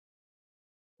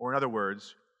 Or in other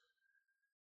words,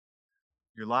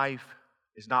 your life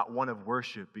is not one of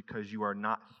worship because you are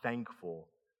not thankful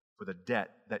for the debt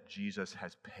that Jesus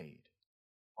has paid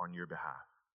on your behalf.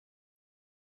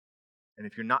 And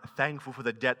if you're not thankful for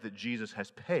the debt that Jesus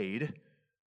has paid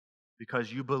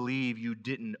because you believe you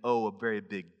didn't owe a very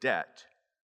big debt,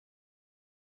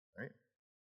 right?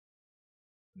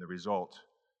 And the result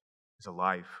is a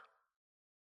life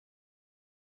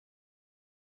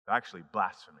of actually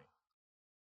blasphemy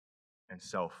and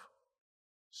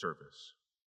self-service.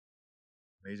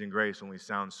 Amazing grace only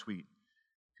sounds sweet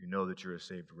if you know that you're a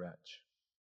saved wretch.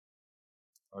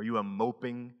 Are you a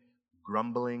moping,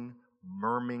 grumbling,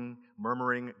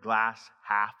 murmuring, glass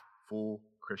half full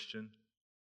Christian?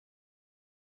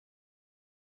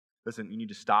 Listen, you need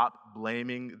to stop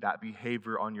blaming that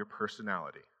behavior on your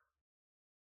personality.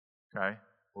 Okay?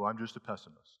 Well, I'm just a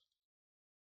pessimist.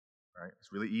 Right?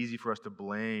 It's really easy for us to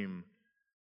blame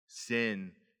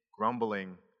sin,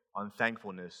 grumbling,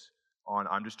 unthankfulness on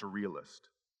I'm just a realist.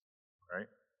 Right?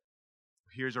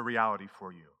 Here's a reality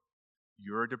for you.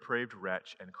 You're a depraved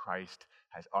wretch, and Christ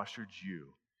has ushered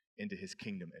you into His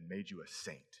kingdom and made you a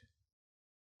saint,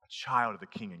 a child of the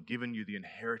King, and given you the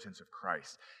inheritance of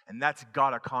Christ. And that's got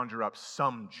to conjure up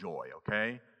some joy,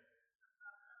 okay?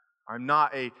 I'm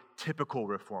not a typical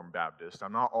Reformed Baptist.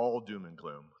 I'm not all doom and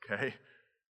gloom, okay?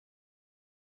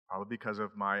 Probably because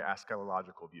of my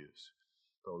eschatological views,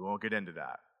 but we won't get into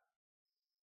that.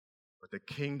 But the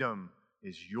kingdom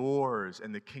is yours,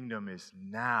 and the kingdom is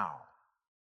now.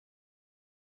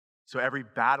 So every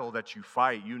battle that you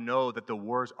fight, you know that the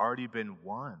war's already been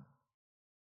won,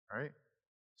 right?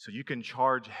 So you can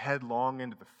charge headlong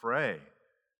into the fray,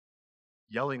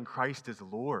 yelling Christ is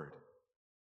Lord,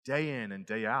 day in and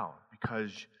day out,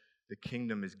 because the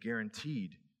kingdom is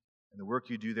guaranteed, and the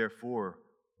work you do therefore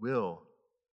will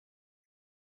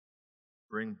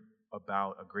bring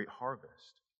about a great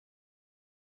harvest.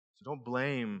 So don't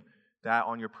blame that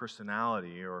on your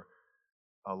personality or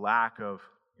a lack of,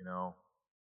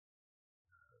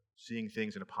 seeing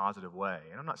things in a positive way.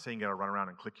 And I'm not saying you got to run around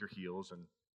and click your heels and,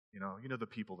 you know the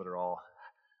people that are all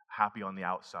happy on the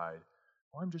outside.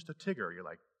 Oh, I'm just a Tigger. You're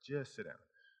like, just sit down.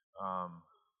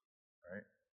 Right?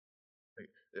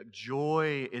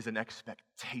 Joy is an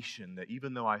expectation that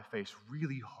even though I face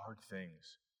really hard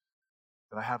things,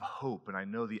 that I have hope and I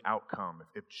know the outcome.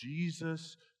 If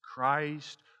Jesus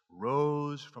Christ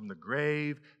rose from the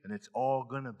grave, then it's all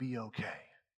going to be okay.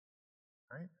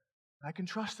 Right? I can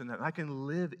trust in that. And I can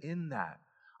live in that.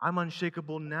 I'm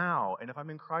unshakable now. And if I'm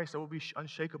in Christ, I will be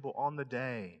unshakable on the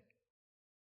day.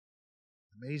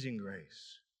 Amazing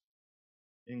grace.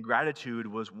 Ingratitude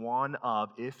was one of,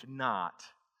 if not,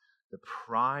 the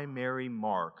primary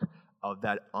mark of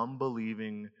that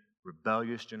unbelieving,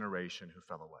 rebellious generation who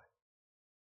fell away.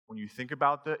 When you think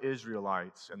about the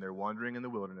Israelites and their wandering in the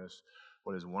wilderness,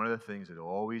 what is one of the things that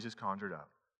always is conjured up?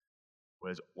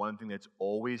 What is one thing that's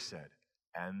always said?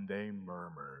 And they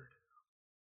murmured.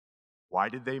 Why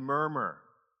did they murmur?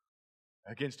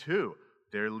 Against who?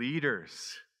 Their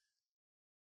leaders.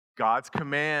 God's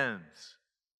commands.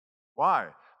 Why?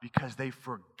 Because they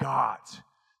forgot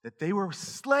that they were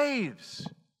slaves.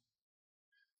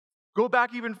 Go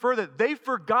back even further. They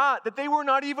forgot that they were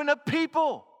not even a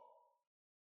people.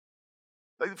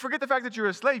 Forget the fact that you're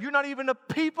a slave. You're not even a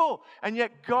people. And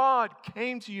yet God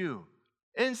came to you,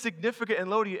 insignificant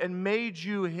and lowly, and made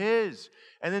you His,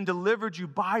 and then delivered you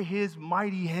by His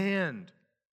mighty hand.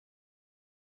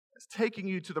 It's taking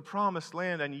you to the promised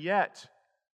land, and yet,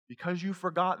 because you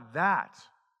forgot that,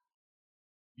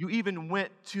 you even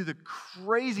went to the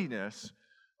craziness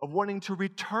of wanting to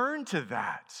return to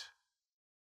that.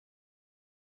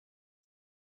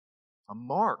 A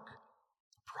mark,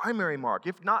 a primary mark,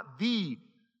 if not the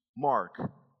mark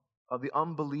of the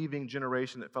unbelieving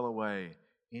generation that fell away,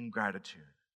 ingratitude.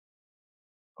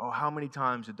 Oh, how many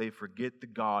times did they forget the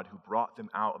God who brought them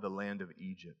out of the land of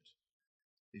Egypt?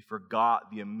 They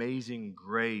forgot the amazing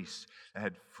grace that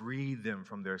had freed them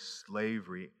from their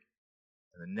slavery.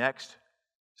 And the next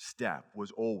step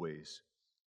was always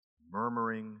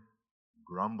murmuring,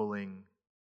 grumbling,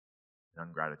 and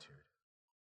ingratitude.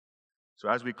 So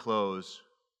as we close,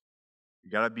 we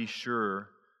got to be sure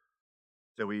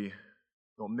that we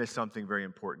don't miss something very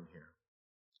important here.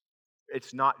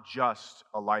 It's not just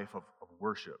a life of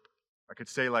worship. I could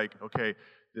say okay,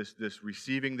 this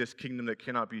receiving this kingdom that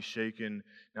cannot be shaken,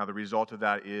 now the result of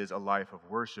that is a life of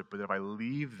worship. But if I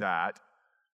leave that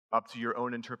up to your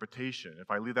own interpretation,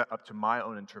 if I leave that up to my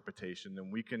own interpretation,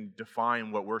 then we can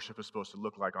define what worship is supposed to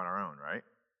look like on our own, right?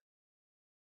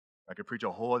 I could preach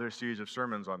a whole other series of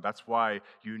sermons on that's why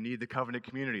you need the covenant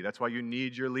community. That's why you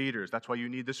need your leaders. That's why you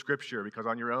need the scripture, because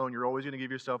on your own, you're always going to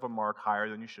give yourself a mark higher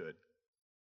than you should,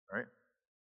 right?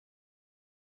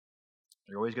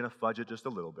 You're always going to fudge it just a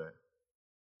little bit.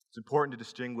 It's important to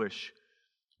distinguish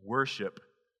worship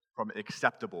from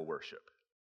acceptable worship,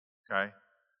 okay?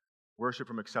 Worship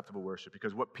from acceptable worship,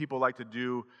 because what people like to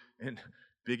do in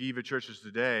Big Eva churches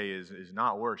today is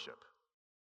not worship.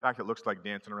 In fact, it looks like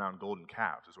dancing around golden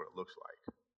calves is what it looks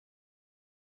like.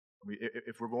 I mean,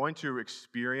 if we're going to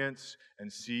experience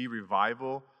and see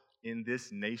revival in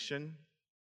this nation,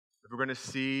 if we're going to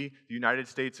see the United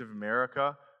States of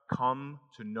America come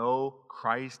to know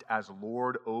Christ as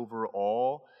Lord over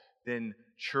all, then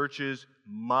churches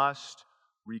must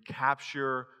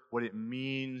recapture what it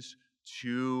means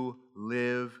to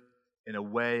live in a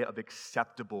way of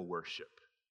acceptable worship.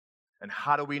 And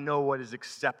how do we know what is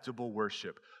acceptable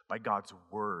worship? By God's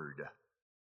Word.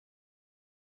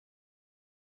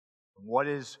 What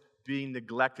is being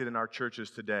neglected in our churches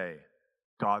today?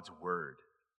 God's Word.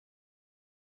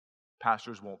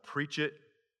 Pastors won't preach it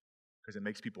because it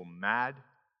makes people mad.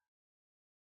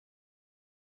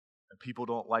 And people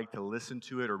don't like to listen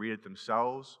to it or read it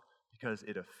themselves because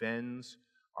it offends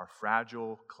our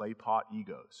fragile clay pot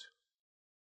egos.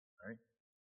 Right?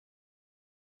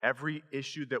 Every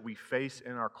issue that we face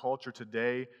in our culture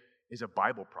today is a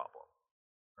Bible problem,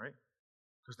 right?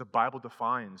 Because the Bible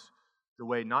defines the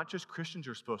way not just Christians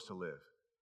are supposed to live,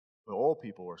 but all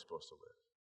people are supposed to live.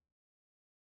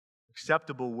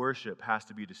 Acceptable worship has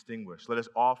to be distinguished. Let us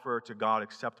offer to God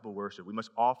acceptable worship. We must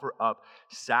offer up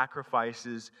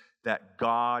sacrifices that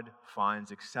God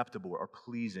finds acceptable or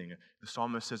pleasing. The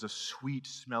psalmist says a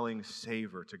sweet-smelling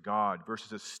savor to God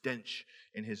versus a stench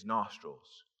in His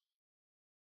nostrils.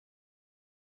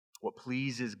 What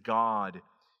pleases God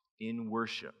in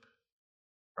worship,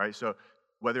 right? So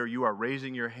whether you are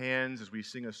raising your hands as we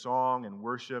sing a song and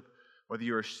worship, whether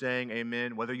you are saying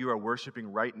amen, whether you are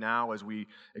worshiping right now as we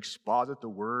exposit the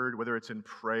word, whether it's in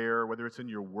prayer, whether it's in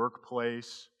your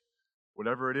workplace,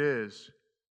 whatever it is,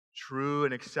 True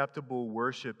and acceptable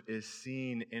worship is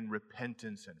seen in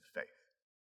repentance and faith.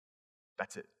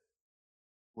 That's it.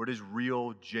 What does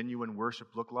real, genuine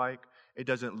worship look like? It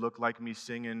doesn't look like me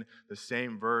singing the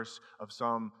same verse of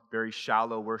some very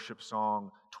shallow worship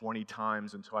song 20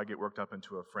 times until I get worked up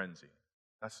into a frenzy.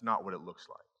 That's not what it looks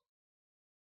like.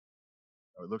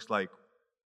 It looks like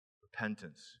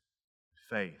repentance,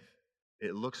 faith.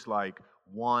 It looks like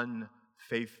one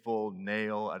faithful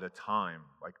nail at a time,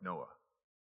 like Noah.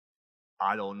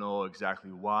 I don't know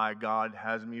exactly why God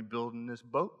has me building this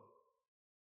boat,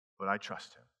 but I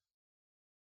trust him.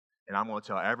 And I'm going to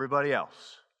tell everybody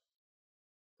else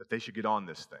that they should get on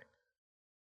this thing.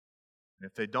 And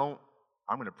if they don't,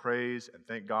 I'm going to praise and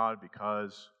thank God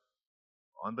because,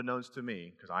 unbeknownst to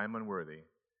me, because I am unworthy,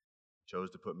 he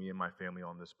chose to put me and my family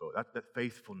on this boat. That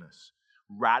faithfulness,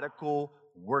 radical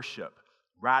worship,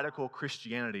 radical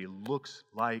Christianity looks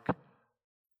like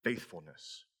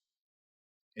faithfulness.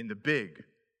 In the big,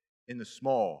 in the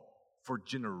small, for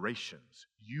generations.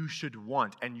 You should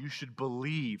want and you should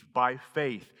believe by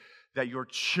faith that your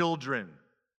children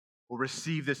will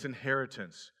receive this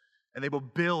inheritance and they will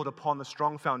build upon the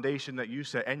strong foundation that you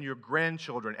set, and your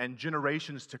grandchildren and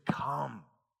generations to come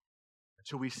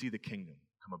until we see the kingdom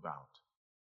come about.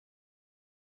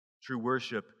 True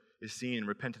worship is seen in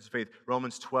repentance and faith.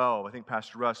 Romans 12, I think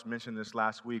Pastor Russ mentioned this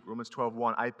last week. Romans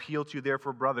 12:1, I appeal to you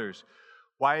therefore, brothers.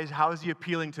 How is he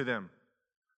appealing to them?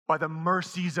 By the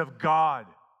mercies of God.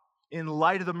 In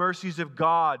light of the mercies of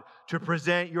God, to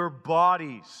present your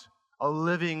bodies a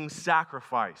living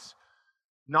sacrifice.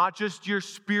 Not just your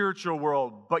spiritual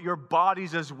world, but your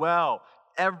bodies as well.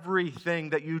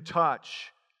 Everything that you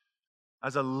touch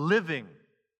as a living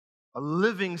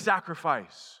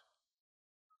sacrifice.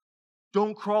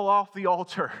 Don't crawl off the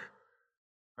altar,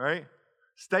 right?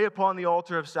 Stay upon the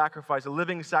altar of sacrifice, a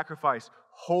living sacrifice,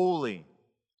 holy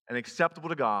and acceptable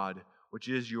to God, which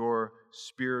is your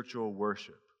spiritual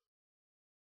worship.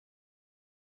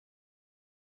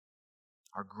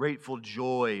 Our grateful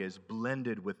joy is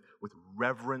blended with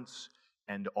reverence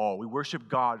and awe. We worship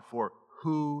God for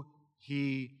who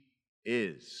he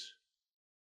is.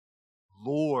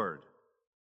 Lord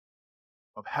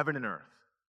of heaven and earth.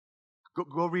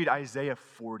 Go read Isaiah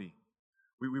 40.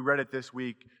 We read it this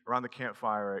week around the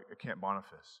campfire at Camp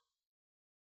Boniface.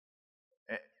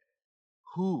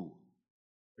 Who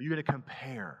are you going to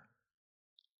compare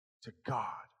to God?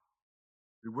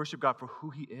 We worship God for who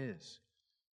he is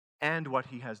and what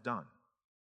he has done.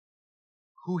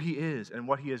 Who he is and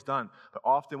what he has done. But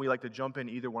often we like to jump in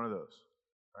either one of those,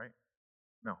 right?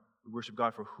 No, we worship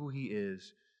God for who he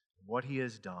is, what he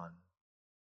has done,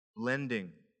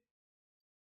 blending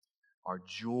our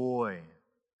joy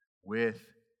with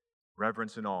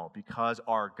reverence and awe, because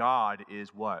our God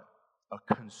is what?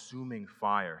 A consuming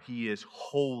fire. He is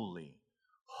holy,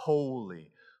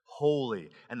 holy, holy.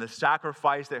 And the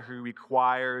sacrifice that he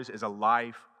requires is a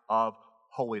life of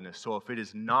holiness. So if it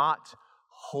is not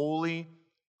holy,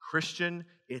 Christian,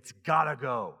 it's gotta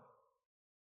go.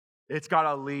 It's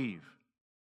gotta leave.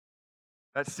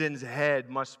 That sin's head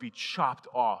must be chopped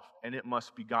off and it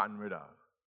must be gotten rid of.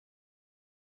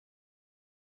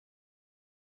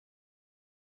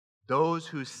 Those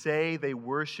who say they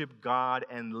worship God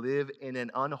and live in an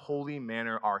unholy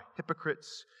manner are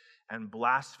hypocrites and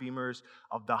blasphemers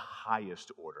of the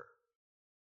highest order.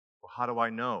 Well, how do I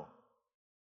know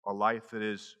a life that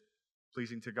is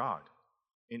pleasing to God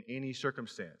in any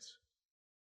circumstance?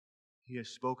 He has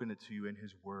spoken it to you in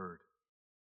his word,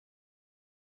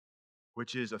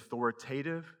 which is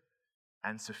authoritative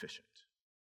and sufficient.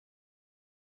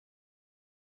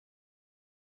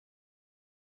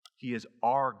 He is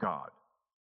our God.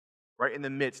 Right in the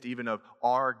midst even of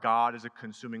our God is a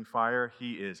consuming fire,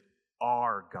 he is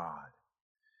our God.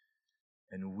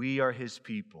 And we are his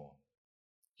people.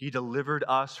 He delivered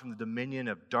us from the dominion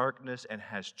of darkness and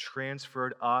has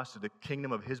transferred us to the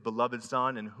kingdom of his beloved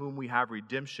Son, in whom we have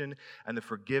redemption and the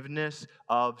forgiveness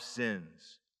of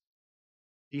sins.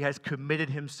 He has committed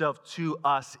himself to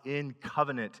us in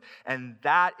covenant, and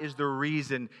that is the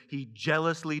reason he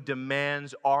jealously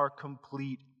demands our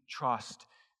complete trust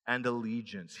and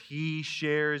allegiance. He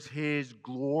shares his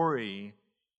glory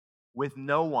with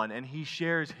no one, and he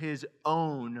shares his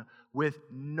own with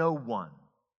no one.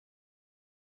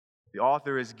 The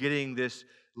author is getting this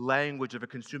language of a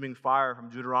consuming fire from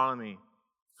Deuteronomy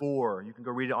 4. You can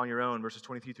go read it on your own, verses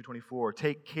 23 through 24.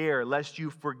 Take care lest you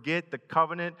forget the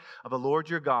covenant of the Lord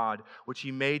your God, which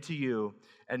he made to you,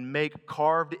 and make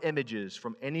carved images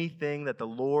from anything that the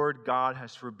Lord God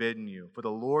has forbidden you. For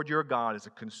the Lord your God is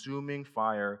a consuming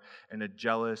fire and a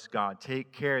jealous God.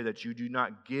 Take care that you do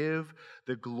not give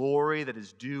the glory that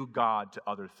is due God to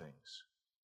other things.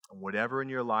 And whatever in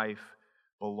your life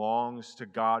belongs to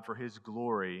God for His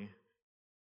glory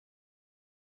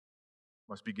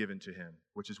must be given to Him,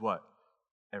 which is what?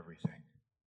 Everything.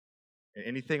 And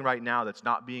anything right now that's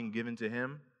not being given to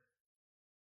Him,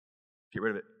 get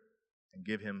rid of it and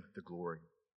give Him the glory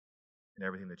in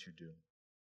everything that you do.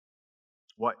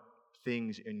 What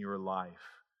things in your life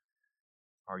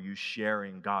are you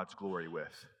sharing God's glory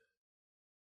with?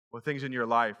 What things in your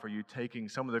life are you taking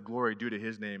some of the glory due to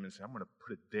His name and saying, I'm going to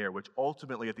put it there, which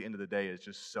ultimately at the end of the day is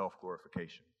just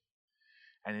self-glorification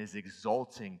and is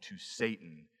exalting to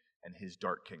Satan and his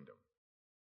dark kingdom.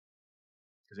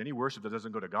 Because any worship that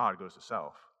doesn't go to God goes to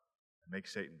self and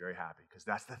makes Satan very happy, because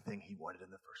that's the thing he wanted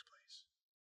in the first place,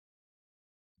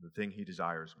 the thing he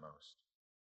desires most.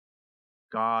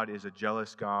 God is a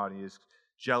jealous God. He is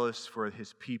jealous for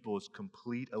His people's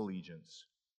complete allegiance.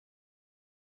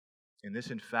 And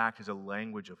this, in fact, is a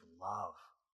language of love.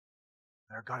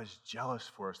 Our God is jealous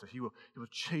for us, that He will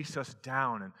chase us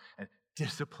down and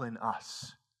discipline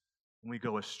us when we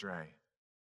go astray,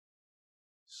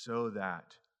 so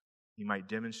that He might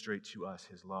demonstrate to us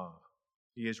His love.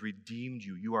 He has redeemed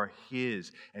you. You are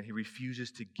His, and He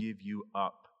refuses to give you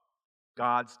up.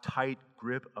 God's tight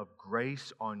grip of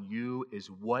grace on you is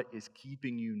what is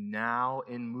keeping you now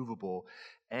immovable,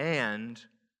 and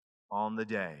on the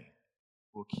day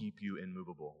will keep you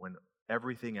immovable when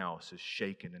everything else is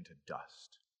shaken into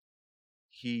dust.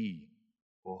 He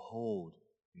will hold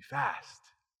me fast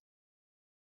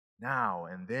now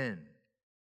and then.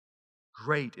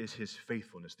 Great is His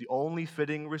faithfulness. The only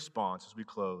fitting response as we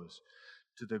close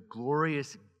to the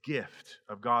glorious gift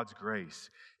of God's grace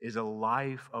is a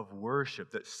life of worship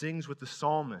that sings with the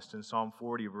psalmist in Psalm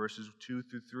 40, verses 2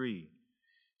 through 3.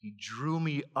 He drew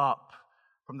me up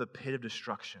from the pit of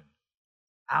destruction,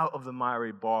 out of the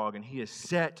miry bog, and He has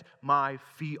set my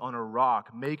feet on a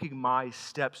rock, making my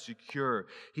steps secure.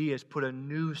 He has put a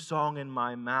new song in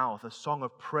my mouth, a song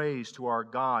of praise to our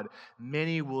God.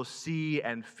 Many will see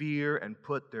and fear and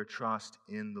put their trust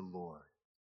in the Lord.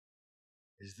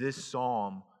 Is this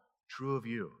psalm true of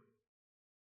you?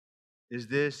 Is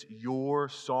this your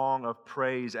song of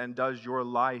praise, and does your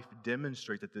life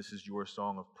demonstrate that this is your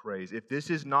song of praise? If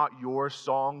this is not your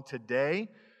song today,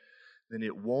 then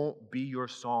it won't be your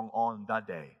song on the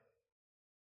day.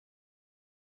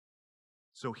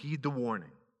 So heed the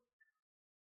warning.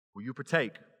 Will you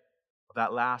partake of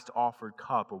that last offered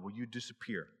cup, or will you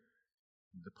disappear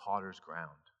into the potter's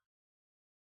ground?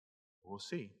 We'll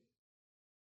see.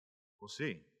 We'll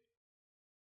see.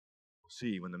 We'll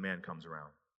see when the man comes around.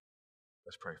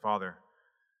 Let's pray. Father,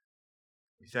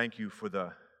 we thank You for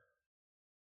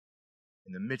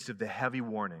in the midst of the heavy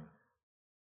warning,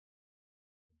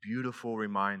 beautiful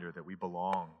reminder that we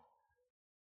belong,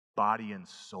 body and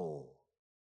soul,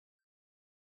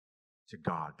 to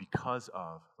God because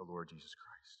of the Lord Jesus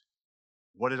Christ.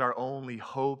 What is our only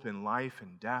hope in life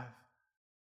and death?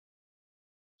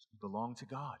 We belong to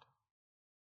God.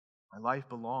 My life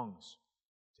belongs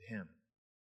to Him.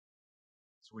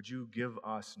 So would You give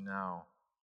us now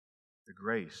the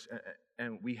grace,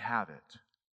 and we have it,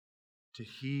 to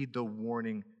heed the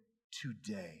warning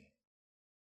today,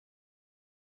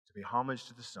 to pay homage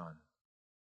to the Son,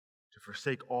 to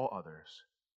forsake all others,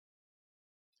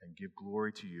 and give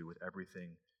glory to You with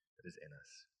everything that is in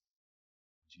us.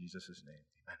 In Jesus'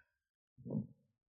 name, amen.